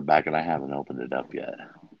listing on the back, and I haven't opened it up yet.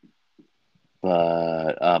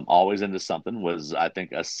 But Always Into Something was, I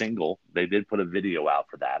think, a single. They did put a video out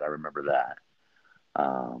for that. I remember that.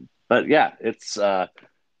 But yeah, it's a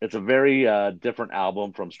very different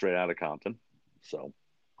album from Straight Outta Compton. So,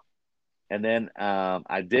 and then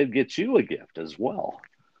I did get you a gift as well.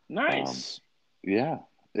 Nice. Yeah,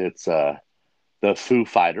 it's the Foo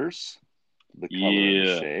Fighters, the color and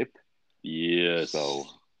the shape. Yes. So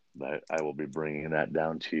I will be bringing that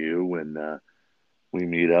down to you when we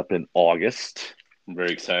meet up in August. I'm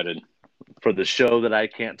very excited for the show that I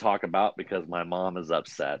can't talk about because my mom is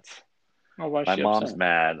upset. Oh, why is My she mom's upset?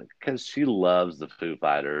 mad because she loves the Foo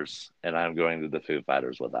Fighters, and I'm going to the Foo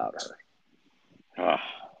Fighters without her. Oh,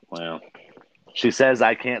 well. She says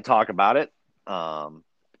I can't talk about it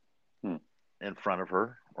in front of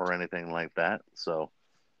her or anything like that. So,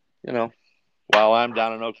 while I'm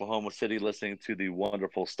down in Oklahoma City listening to the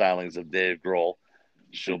wonderful stylings of Dave Grohl,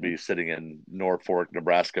 she'll be sitting in Norfolk,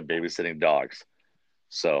 Nebraska, babysitting dogs.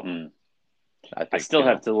 So, I still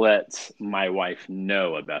have to let my wife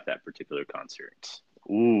know about that particular concert.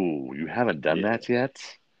 Ooh, you haven't done that yet?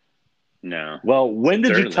 No. Well, when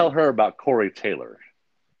did you tell her about Corey Taylor?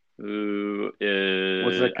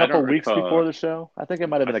 Was it a couple weeks before the show? I think it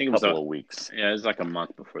might have been a couple of weeks. Yeah, it was like a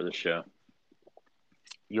month before the show.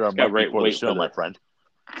 You're a month before the show, my friend.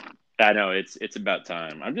 I know, it's about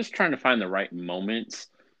time. I'm just trying to find the right moments,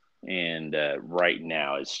 and right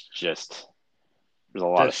now it's just there's a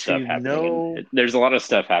lot of stuff happening. There's a lot of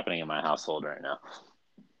stuff happening in my household right now.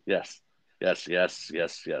 Yes. Does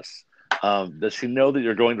she know that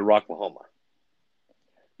you're going to Rocklahoma?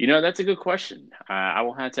 That's a good question. I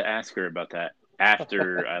will have to ask her about that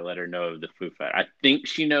after I let her know of the Foo Fighters. I think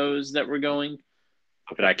she knows that we're going,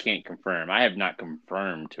 but I can't confirm. I have not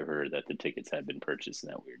confirmed to her that the tickets have been purchased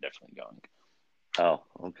and that we're definitely going. Oh,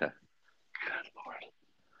 okay. Good Lord.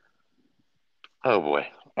 Oh boy.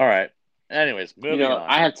 All right. Anyways, moving on.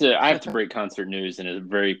 I have to break concert news in a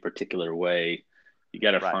very particular way. You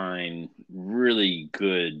got to find really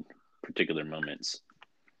good particular moments.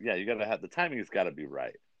 Yeah, you got to have the timing's got to be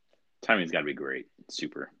right. Timing's got to be great.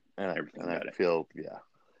 Super. Everything about it. Yeah.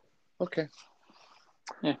 Okay.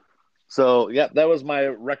 Yeah. So, that was my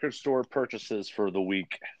record store purchases for the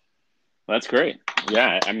week. Well, that's great.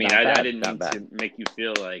 Yeah, I mean, I didn't mean to make you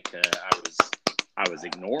feel like I was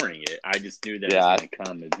ignoring it. I just knew that it was going to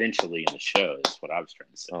come eventually in the show. Is what I was trying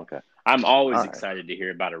to say. Okay. I'm always excited to hear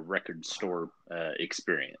about a record store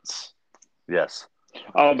experience. Yes.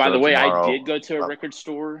 Oh, by the way, I did go to a record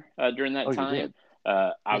store during that time.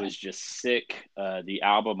 I was just sick. The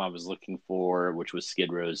album I was looking for, which was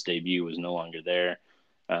Skid Row's debut, was no longer there.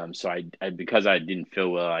 So I because I didn't feel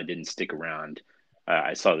well, I didn't stick around.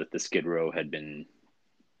 I saw that the Skid Row had been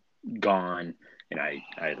gone, and I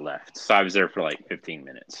left. So I was there for like 15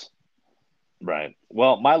 minutes. Right.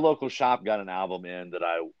 Well, my local shop got an album in that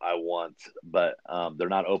I want, but they're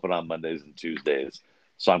not open on Mondays and Tuesdays.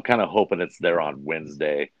 So I'm kind of hoping it's there on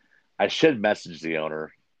Wednesday. I should message the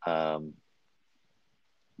owner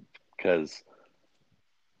because,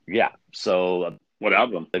 So what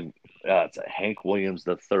album? It's a Hank Williams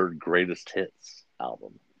the Third Greatest Hits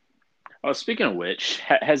album. Oh, speaking of which,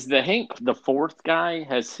 has the fourth guy,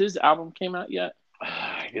 has his album came out yet?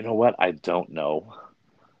 You know what? I don't know.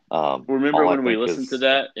 Remember when we listened to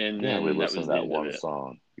that and then we listened to that one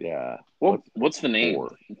song. Yeah. What's the name?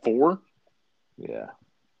 Four? Yeah.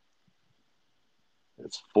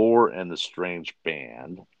 It's 4 and the Strange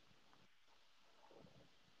Band.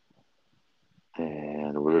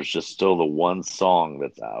 And there's just still the one song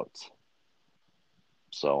that's out.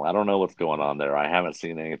 So I don't know what's going on there. I haven't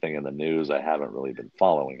seen anything in the news. I haven't really been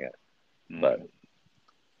following it. But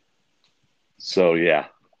so yeah,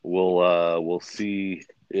 we'll see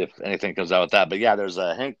if anything comes out with that. But yeah, there's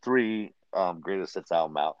a Hank 3 Greatest Hits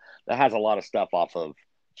album out that has a lot of stuff off of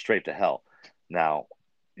Straight to Hell. Now,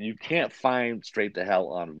 you can't find Straight to Hell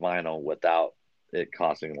on vinyl without it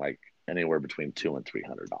costing like anywhere between $200 and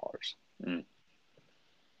 $300.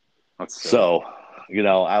 So,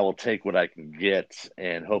 I will take what I can get,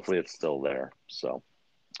 and hopefully it's still there. So,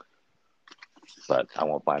 but I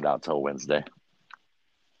won't find out till Wednesday.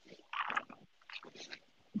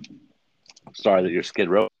 Sorry that your Skid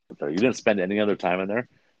Row there. You didn't spend any other time in there.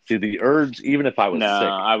 See, the urge, even if I was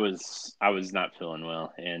sick. I was not feeling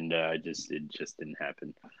well, and it just didn't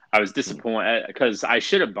happen. I was disappointed because I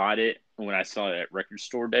should have bought it when I saw it at Record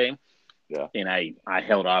Store Day. Yeah. And I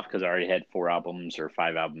held off because I already had 4 albums or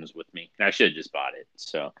 5 albums with me, and I should have just bought it.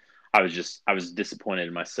 So I was disappointed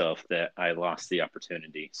in myself that I lost the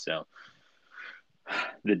opportunity. So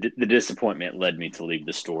the disappointment led me to leave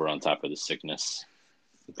the store on top of the sickness.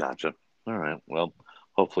 Gotcha. All right. Well,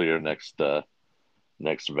 hopefully your next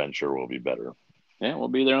venture will be better. Yeah, we'll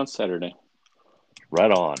be there on Saturday.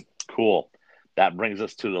 Right on. Cool. That brings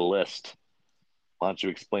us to the list. Why don't you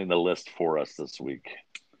explain the list for us this week?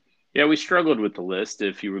 Yeah, we struggled with the list.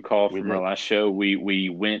 If you recall from our last show, we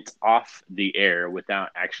went off the air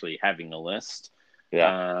without actually having a list.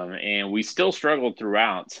 Yeah. And we still struggled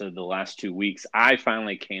throughout. So the last 2 weeks, I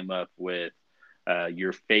finally came up with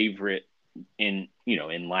your favorite in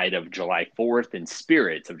light of July 4th and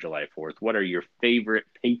spirits of July 4th. What are your favorite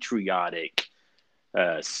patriotic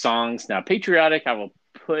songs? Now, patriotic, I will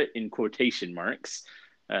put in quotation marks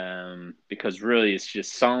because really it's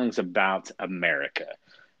just songs about America.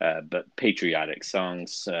 But patriotic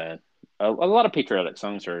songs, a lot of patriotic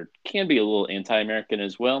songs can be a little anti-American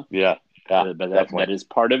as well. Yeah, but that is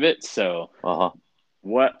part of it. So,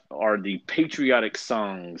 what are the patriotic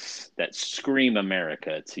songs that scream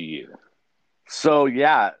America to you? So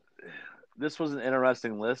yeah, this was an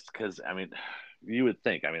interesting list because you would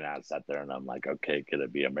think. I sat there and I'm like, okay, could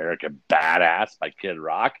it be "America Badass" by Kid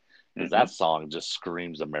Rock? Because that song just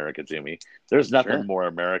screams America to me. There's nothing more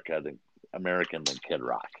American than Kid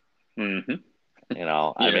Rock. Mm-hmm.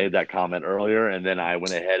 I made that comment earlier, and then I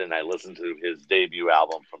went ahead and I listened to his debut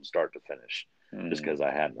album from start to finish, just because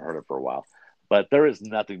I hadn't heard it for a while. But there is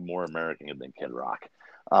nothing more American than Kid Rock.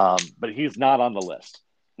 But he's not on the list.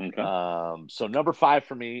 Okay. So number 5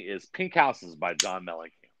 for me is "Pink Houses" by John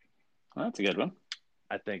Mellencamp. Oh, that's a good one.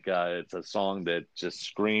 I think it's a song that just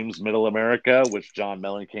screams Middle America, which John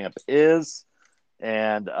Mellencamp is,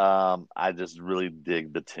 and I just really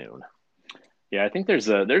dig the tune. Yeah, I think there's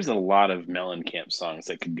a lot of Mellencamp songs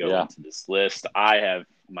that could go into this list. I have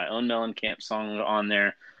my own Mellencamp song on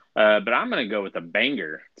there, but I'm going to go with a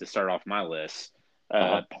banger to start off my list.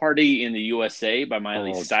 "Party in the USA" by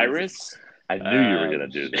Miley Cyrus. Jesus. I knew you were going to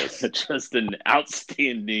do this. Just an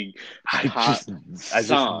outstanding I just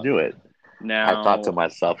knew it. Now, I thought to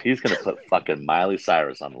myself, he's going to put fucking Miley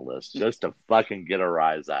Cyrus on the list just to fucking get a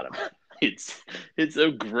rise out of him. It's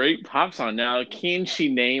a great pop song. Now, can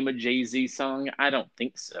she name a Jay-Z song? I don't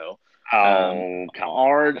think so. Oh, come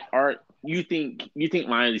on. Art, you think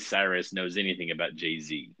Miley Cyrus knows anything about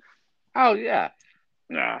Jay-Z? Oh yeah.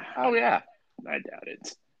 Oh yeah. I doubt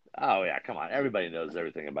it. Oh yeah, come on. Everybody knows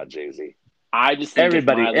everything about Jay-Z. I just think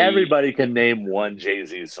everybody can name one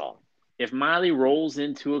Jay-Z song. If Miley rolls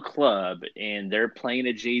into a club and they're playing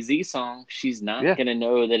a Jay-Z song, she's not going to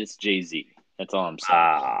know that it's Jay-Z. That's all I'm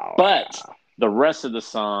saying. But the rest of the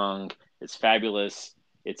song is fabulous.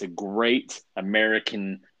 It's a great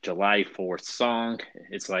American July 4th song.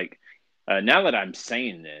 It's like, now that I'm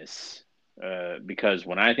saying this, because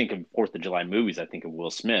when I think of 4th of July movies, I think of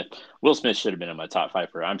Will Smith. Will Smith should have been in my top 5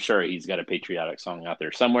 I'm sure he's got a patriotic song out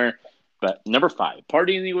there somewhere. But number 5,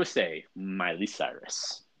 "Party in the USA," Miley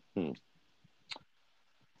Cyrus.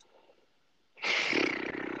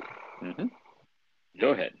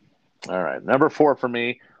 Go ahead. All right. Number 4 for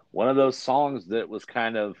me, one of those songs that was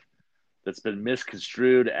that's been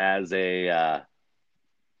misconstrued as a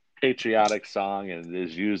patriotic song and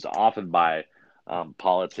is used often by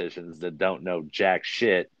politicians that don't know jack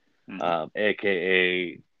shit,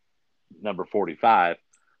 aka number 45,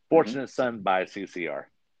 "Fortunate Son" by CCR.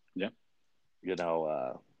 Yeah.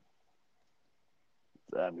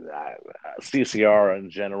 CCR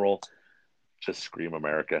in general, just scream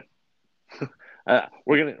America.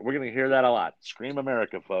 We're gonna hear that a lot. Scream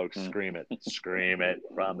America, folks. Scream it. Scream it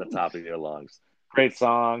from the top of your lungs. Great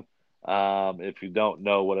song. If you don't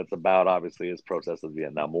know what it's about, obviously it's protest of the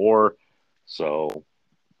Vietnam War. So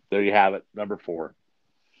there you have it, number 4.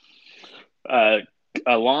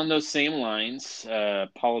 Along those same lines,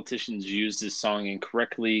 politicians use this song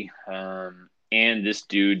incorrectly, and this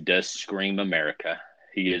dude does scream America.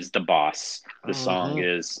 He is the boss. The song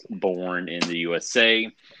is Born in the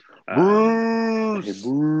USA.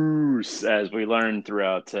 Bruce, as we learned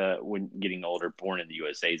throughout when getting older, Born in the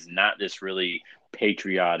USA is not this really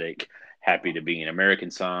patriotic, happy to be an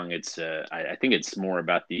American song. It's I think it's more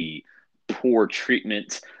about the poor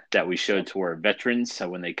treatment that we showed to our veterans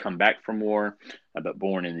when they come back from war. But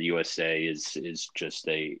Born in the USA is just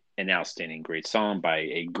an outstanding, great song by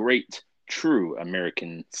a great, true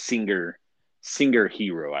American singer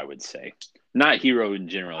hero, I would say. Not hero in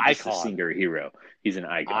general, just a singer hero. He's an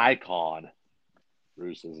icon.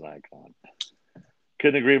 Bruce is an icon.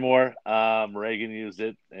 Couldn't agree more. Reagan used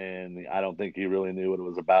it, and I don't think he really knew what it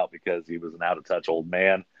was about because he was an out-of-touch old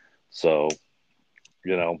man. So,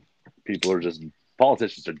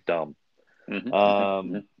 politicians are dumb.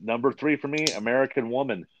 Number 3 for me, American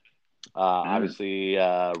Woman. Obviously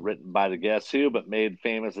written by the Guess Who, but made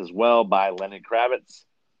famous as well by Lenny Kravitz.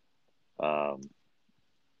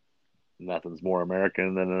 Nothing's more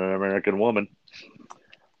American than an American woman.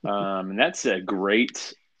 And that's a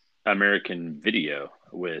great American video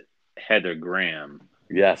with Heather Graham.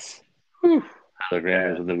 Yes. Whew. Heather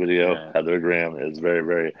Graham is in the video. Yeah. Heather Graham is very,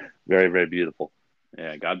 very, very, very beautiful.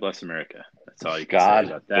 Yeah, God bless America. That's all you can say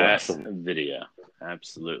about that video.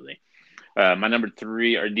 Absolutely. My number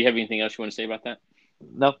 3, or do you have anything else you want to say about that?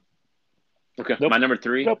 No. Okay. Nope. My number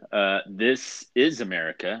 3, This Is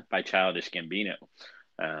America by Childish Gambino.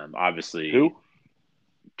 Obviously. Who?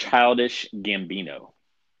 Childish Gambino.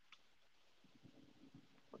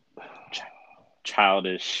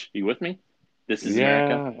 Childish. You with me? This Is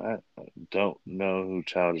America? I don't know who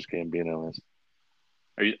Childish Gambino is.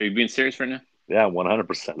 Are you being serious right now? Yeah,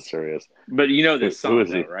 100% serious. But you know this song,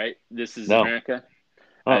 though, right? This Is America?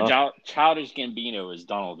 Childish Gambino is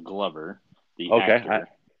Donald Glover, the actor.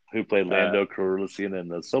 Who played Lando Calrissian in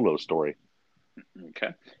the Solo Story.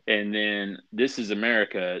 Okay. And then This Is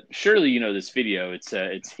America. Surely you know this video.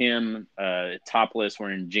 It's him topless,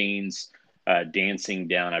 wearing jeans, dancing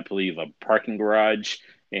down, I believe, a parking garage.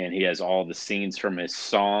 And he has all the scenes from his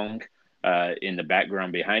song in the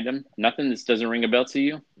background behind him. Nothing that doesn't ring a bell to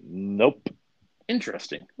you? Nope.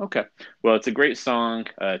 Interesting. Okay. Well, it's a great song.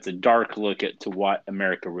 It's a dark look to what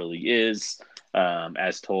America really is,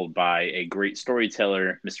 as told by a great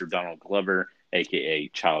storyteller, Mr. Donald Glover, a.k.a.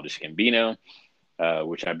 Childish Gambino,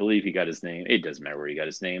 which I believe he got his name. It doesn't matter where he got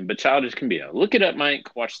his name, but Childish Gambino. Look it up,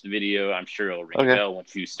 Mike. Watch the video. I'm sure it'll ring a bell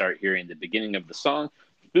once you start hearing the beginning of the song.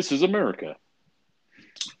 This Is America.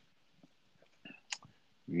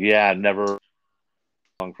 Yeah, never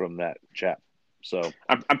song from that chap. So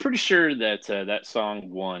I'm pretty sure that that song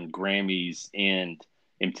won Grammys and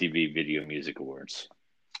MTV Video Music Awards.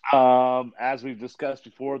 As we've discussed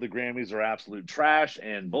before, the Grammys are absolute trash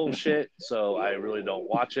and bullshit, so I really don't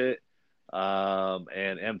watch it. And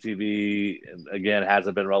MTV, again,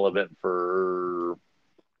 hasn't been relevant for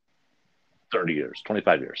 30 years,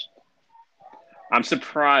 25 years. I'm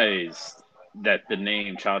surprised that the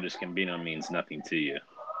name Childish Gambino means nothing to you.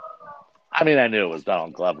 I mean, I knew it was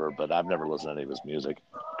Donald Glover, but I've never listened to any of his music.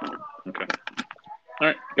 Okay. All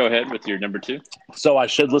right. Go ahead with your number 2. So I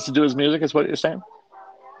should listen to his music, is what you're saying?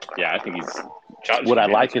 Yeah, I think he's Childish Would Gambino's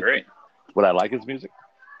I like it? Great. Would I like his music?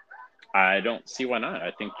 I don't see why not.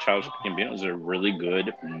 I think Childish Gambino is a really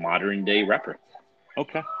good modern-day rapper.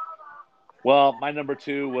 Okay. Well, my number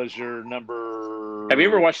 2 was your number... Have you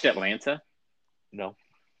ever watched Atlanta? No.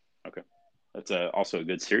 Okay. That's also a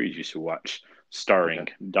good series you should watch, starring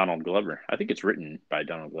Donald Glover. I think it's written by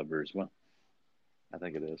Donald Glover as well. I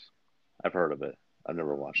think it is. I've heard of it. I've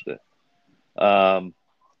never watched it.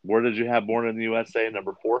 Where did you have Born in the USA?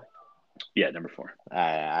 Number 4? Yeah, number 4. I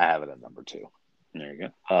have it at number 2. There you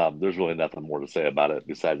go. There's really nothing more to say about it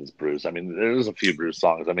besides Bruce. I mean, there's a few Bruce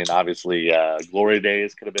songs. I mean, obviously, Glory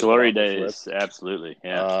Days could have been Glory Days, absolutely.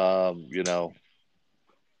 Yeah.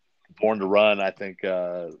 Born to Run, I think,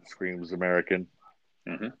 screams American.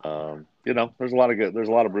 Mm-hmm. There's a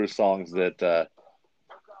lot of Bruce songs that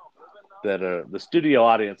the studio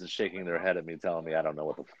audience is shaking their head at me, telling me I don't know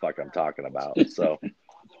what the fuck I'm talking about. So,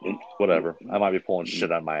 whatever. I might be pulling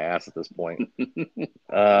shit on my ass at this point.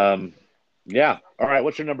 Yeah. All right.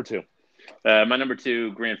 What's your number 2? My number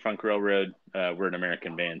 2, Grand Funk Railroad. We're an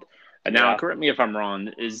American band. Now, correct me if I'm wrong.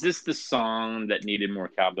 Is this the song that needed more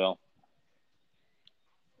cowbell?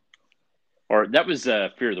 Or that was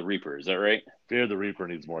Fear the Reaper. Is that right? Fear the Reaper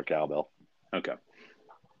needs more cowbell. Okay.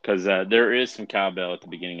 Because there is some cowbell at the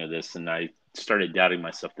beginning of this, and I started doubting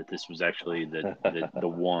myself that this was actually the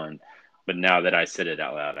one. But now that I said it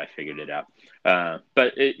out loud, I figured it out.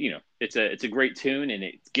 But it's a great tune, and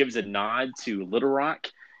it gives a nod to Little Rock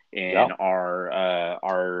and Yep.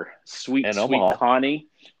 our sweet And sweet Omaha. Connie,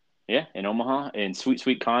 yeah, in Omaha, and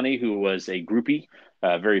sweet Connie, who was a groupie,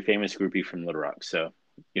 very famous groupie from Little Rock. So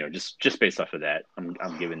just based off of that, I'm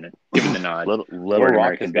giving the nod. Little Word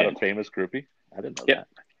Rock has American got a band. famous groupie. I didn't know Yep. that.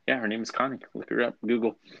 Yeah, her name is Connie. Look her up.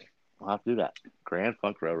 Google. I'll have to do that. Grand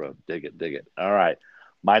Funk Railroad. Dig it, dig it. All right.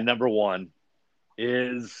 My number one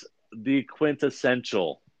is the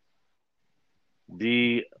quintessential,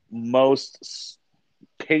 the most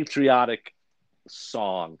patriotic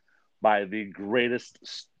song by the greatest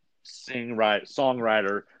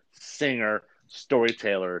songwriter, singer,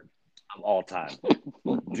 storyteller of all time.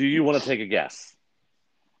 Do you want to take a guess?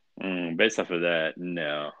 Based off of that,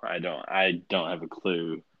 no, I don't. I don't have a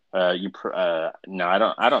clue. No,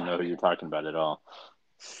 I don't know who you're talking about at all.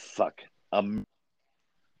 Fuck.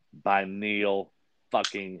 By Neil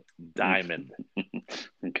fucking Diamond.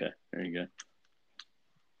 Okay, there you go.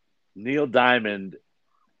 Neil Diamond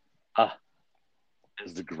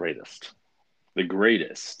is the greatest. The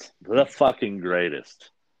greatest. The fucking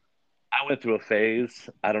greatest. I went through a phase.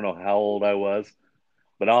 I don't know how old I was,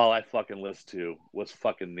 but all I fucking listened to was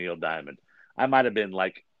fucking Neil Diamond. I might have been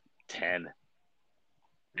like 10,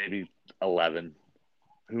 maybe 11.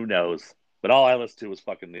 Who knows? But all I listened to was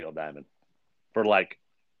fucking Neil Diamond for like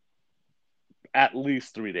at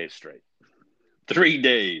least 3 days straight. 3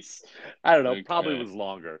 days. I don't know. Okay. Probably was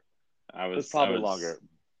longer. It was probably longer.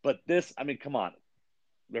 But this, I mean, come on.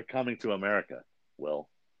 They're coming to America, Will.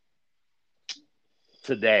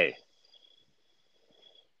 Today.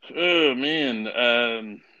 Oh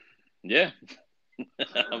man. Yeah.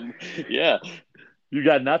 Yeah. You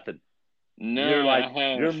got nothing. No, You're like I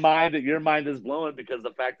have. your mind is blowing because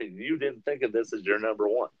the fact that you didn't think of this as your number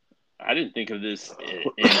one. I didn't think of this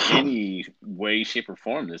in any way, shape, or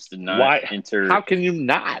form. This did not Why? enter. How can you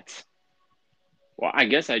not? Well, I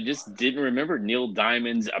guess I just didn't remember Neil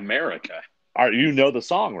Diamond's America. You know the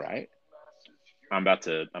song, right? I'm about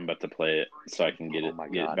to play it so I can get Oh my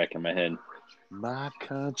it God. back in my head. My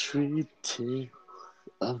country, tale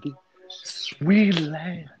of the sweet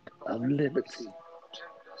land of liberty.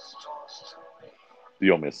 Do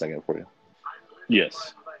you want me to sing it for you?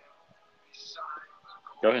 Yes.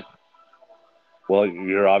 Go ahead. Well,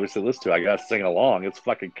 you're obviously listening to it. I got to sing along. It's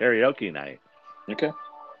fucking karaoke night. Okay.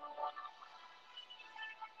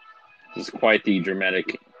 This is quite the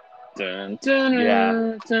dramatic. Dun, dun,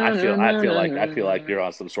 Yeah, dun, I feel like you're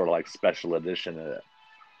on some sort of like special edition of it.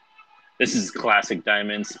 This is Classic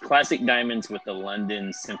Diamonds. Classic Diamonds with the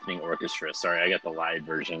London Symphony Orchestra. Sorry, I got the live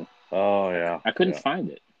version. Oh yeah, I couldn't find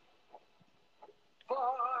it.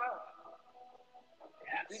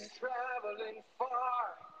 Yes.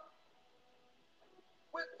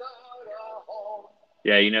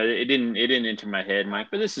 Yeah, it didn't enter my head, Mike.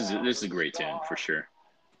 But this is a great tune for sure.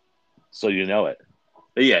 So you know it.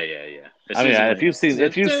 But yeah. I mean, if you've seen, yeah,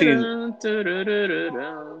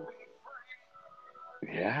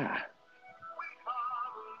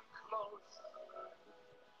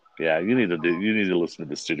 you need to listen to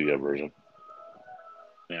the studio version.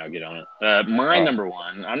 Yeah, I'll get on it. My number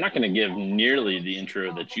one. I'm not going to give nearly the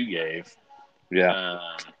intro that you gave. Yeah.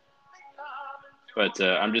 But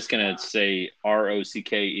I'm just going to say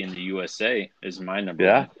ROCK in the USA is my number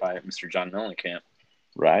one by Mr. John Mellencamp.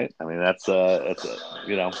 Right. I mean, that's yeah,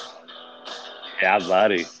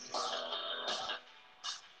 buddy.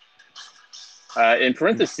 In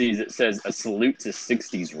parentheses, it says a salute to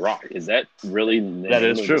 60s rock. Is that really the name That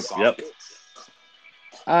is of true. the song? Yep.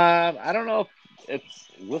 I don't know if it's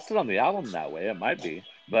listed on the album that way. It might be,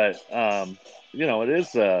 but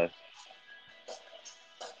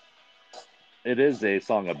it is a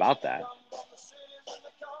song about that.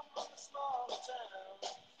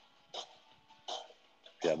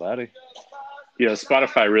 Yeah, buddy.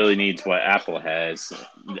 Spotify really needs what Apple has.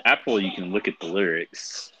 Apple, you can look at the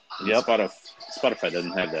lyrics. Yep. Spotify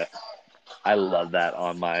doesn't have that. I love that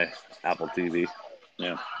on my Apple TV.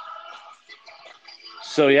 Yeah.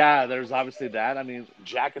 So yeah, there's obviously that. I mean,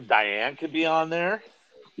 Jack and Diane could be on there.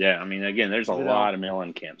 Yeah, I mean, again, there's a lot of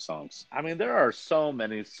Mellencamp songs. I mean, there are so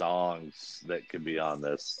many songs that could be on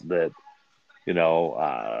this that,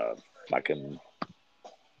 fucking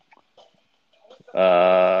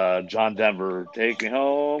John Denver, Take Me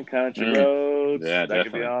Home, Country Roads. Yeah, that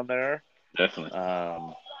definitely. could be on there.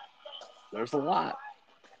 Definitely. There's a lot.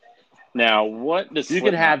 Now, what does you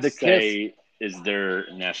can have the say Kiss is their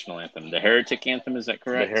national anthem? The Heretic Anthem, is that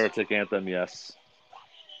correct? The Heretic Anthem, yes.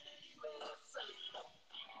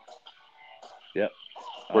 Yep.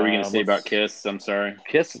 What were we going to say about Kiss? I'm sorry.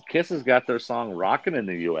 Kiss has got their song "Rockin' in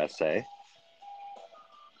the USA."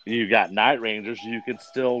 You got Night Rangers. You could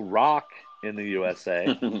still rock in the USA.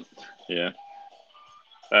 Yeah.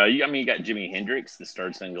 You got Jimi Hendrix, the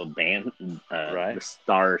Star Spangled Band, Right. the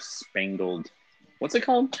Star Spangled. What's it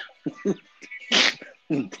called?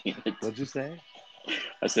 Damn it. What'd you say?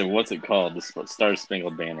 I said, what's it called? The Star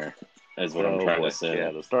Spangled Banner is what I'm trying to say.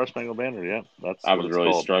 Yeah, the Star Spangled Banner. Yeah, that's I what was it's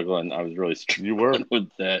really called. struggling. I was really You were. struggling with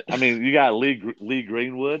that. I mean, you got Lee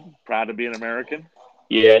Greenwood, proud to be an American.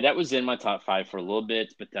 Yeah, that was in my top 5 for a little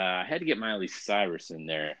bit, but I had to get Miley Cyrus in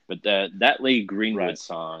there. But that Lee Greenwood Right.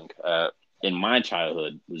 song in my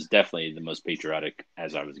childhood was definitely the most patriotic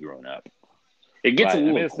as I was growing up. It gets Right. a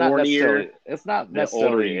little cornier. It's not The older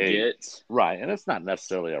necessarily you a get. right, and it's not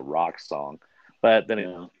necessarily a rock song, but then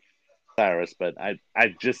it's Cyrus. But I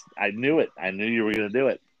knew it. I knew you were gonna do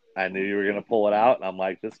it. I knew you were gonna pull it out. And I'm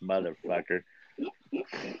like, this motherfucker.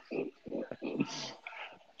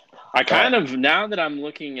 I kind of, now that I'm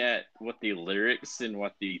looking at what the lyrics and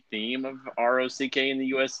what the theme of ROCK in the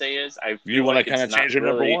USA is, I feel You want like to kind of it's not change your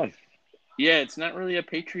really, number one. yeah, it's not really a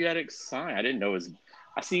patriotic song. I didn't know it was.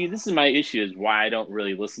 I see. This is my issue: is why I don't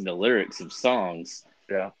really listen to lyrics of songs.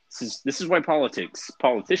 Yeah. This is why politicians But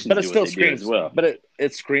it do what still they do as screams. well. But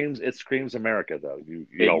it screams America though. You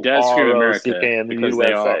It know does scream ROCK America in the because they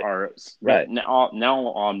USA. are Right. now.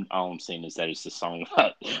 All I'm saying is that it's a song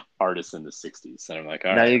about artists in the '60s, and I'm like,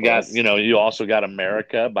 all Now right. you got you also got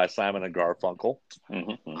America by Simon and Garfunkel.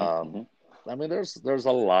 Mm-hmm. I mean, there's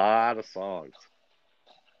a lot of songs.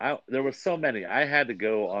 There were so many. I had to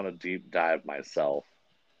go on a deep dive myself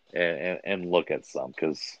and look at some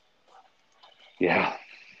because, yeah,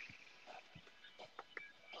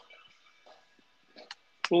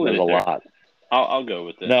 there's a lot. I'll go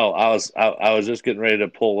with it. No, I was just getting ready to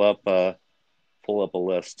pull up a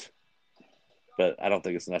list, but I don't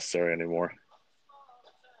think it's necessary anymore.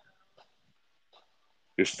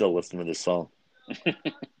 You're still listening to this song.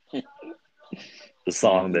 The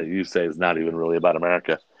song that you say is not even really about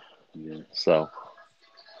America. Yeah. So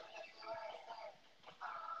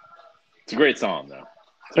it's a great song, though.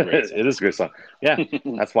 It is a great song. Yeah,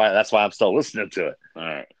 that's why I'm still listening to it. All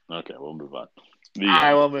right. Okay, we'll move on.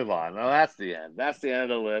 I will move on. No, that's the end. That's the end of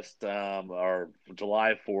the list. Our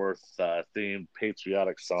July 4th themed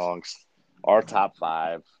patriotic songs, our top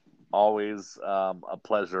 5. Always a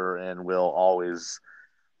pleasure, and we'll always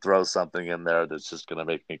throw something in there that's just going to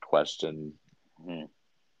make me question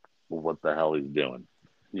what the hell he's doing.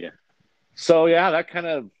 Yeah. So yeah, that kind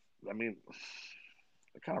of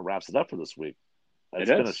wraps it up for this week. It's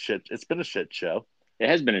been a shit show. It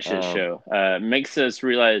has been a shit show. Makes us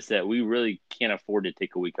realize that we really can't afford to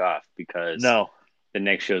take a week off because the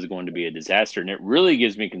next show is going to be a disaster. And it really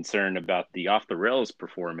gives me concern about the Off the Rails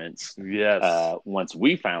performance. Yes. Once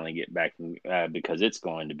we finally get back, because it's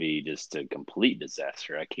going to be just a complete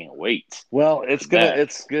disaster. I can't wait. Well, it's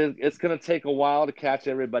gonna take a while to catch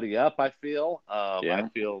everybody up. I feel. I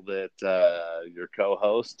feel that your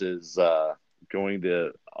co-host is going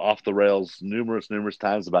to off the rails numerous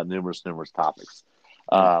times about numerous topics.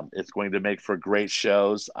 It's going to make for great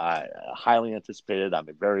shows. I highly anticipated. I'm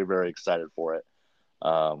very, very excited for it.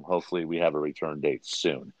 Hopefully we have a return date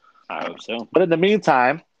soon. I hope so. But in the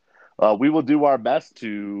meantime, we will do our best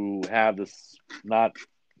to have this not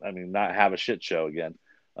have a shit show again.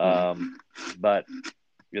 But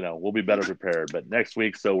we'll be better prepared. But next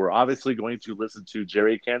week, so we're obviously going to listen to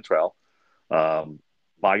Jerry Cantrell,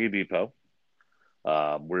 Boggy Depot.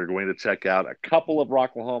 We're going to check out a couple of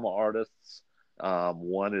Rocklahoma artists.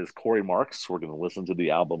 One is Corey Marks. We're going to listen to the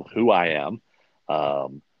album Who I Am.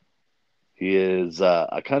 He is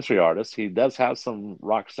a country artist. He does have some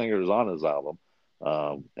rock singers on his album.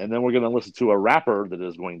 And then we're going to listen to a rapper that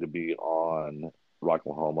is going to be on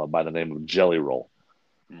Rocklahoma by the name of Jelly Roll.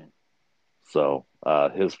 So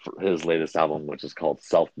his latest album, which is called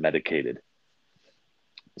Self Medicated.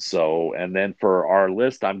 So, and then for our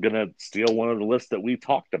list, I'm going to steal one of the lists that we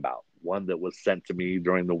talked about, one that was sent to me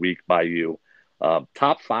during the week by you. Our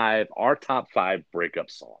top 5 breakup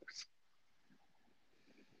songs.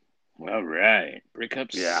 All right.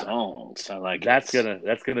 Breakup songs. I like that's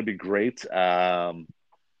gonna be great.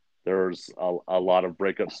 There's a lot of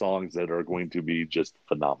breakup songs that are going to be just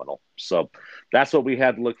phenomenal. So that's what we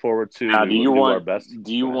had to look forward to. Do you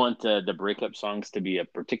want the breakup songs to be a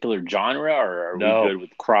particular genre, or are we good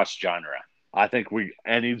with cross genre? I think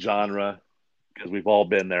any genre, because we've all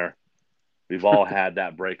been there. We've all had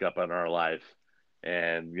that breakup in our life.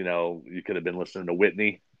 And, you could have been listening to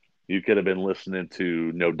Whitney. You could have been listening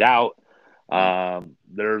to No Doubt.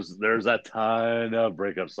 There's a ton of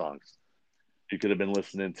breakup songs. You could have been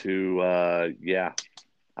listening to,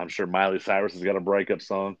 I'm sure Miley Cyrus has got a breakup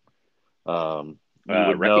song. You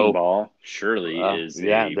would Wrecking know. Ball surely is a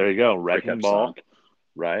There you go. Wrecking breakup Ball. song.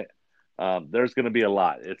 Right. There's going to be a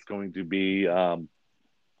lot. It's going to be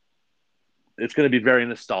very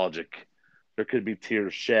nostalgic. There could be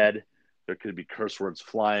tears shed. There could be curse words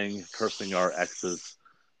flying, cursing our exes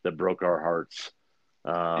that broke our hearts.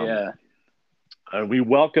 Yeah. And we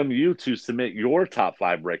welcome you to submit your top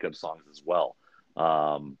 5 breakup songs as well.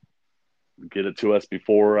 Get it to us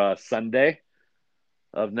before Sunday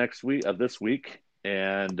of this week,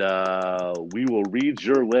 and we will read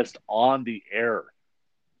your list on the air.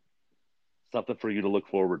 Something for you to look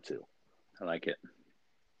forward to. I like it.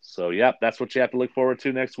 So, that's what you have to look forward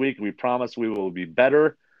to next week. We promise we will be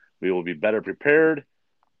better. We will be better prepared.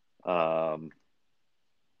 Will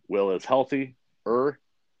is healthy.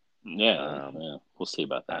 Yeah, we'll see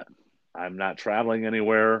about that. I'm not traveling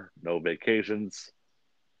anywhere. No vacations.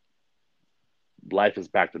 Life is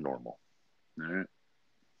back to normal. All right.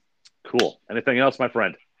 Cool. Anything else, my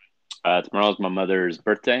friend? Tomorrow's my mother's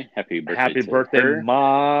birthday. Happy birthday! Happy birthday, her.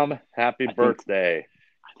 Mom! Happy birthday!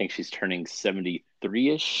 I think she's turning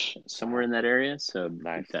 73-ish, somewhere in that area. So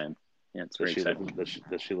nice time. Yeah, it's very exciting.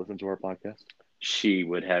 Does she listen to our podcast? She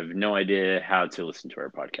would have no idea how to listen to our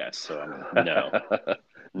podcast. So no,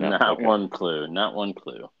 not one clue. Not one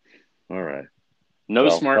clue. All right. No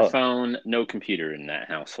smartphone, no computer in that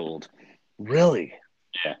household. Really?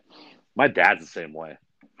 Yeah. My dad's the same way.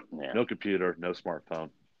 Yeah. No computer, no smartphone.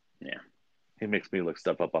 Yeah. He makes me look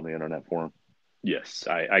stuff up on the internet for him. Yes,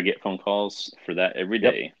 I get phone calls for that every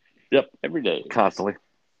day. Yep. Every day. Constantly.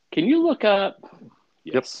 Can you look up?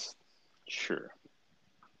 Yes. Yep. Sure.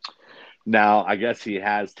 Now, I guess he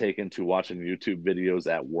has taken to watching YouTube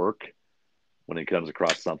videos at work when he comes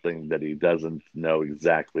across something that he doesn't know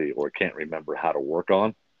exactly or can't remember how to work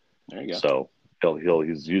on. There you go. So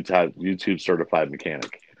he's YouTube certified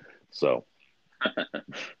mechanic. So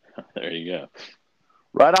there you go.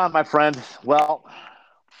 Right on, my friend. Well,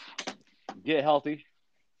 get healthy.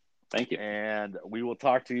 Thank you. And we will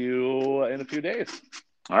talk to you in a few days.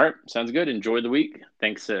 All right. Sounds good. Enjoy the week.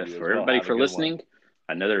 Thanks for everybody for listening. One.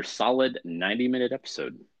 Another solid 90-minute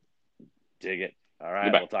episode. Dig it. All right.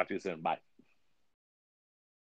 Goodbye. We'll talk to you soon. Bye.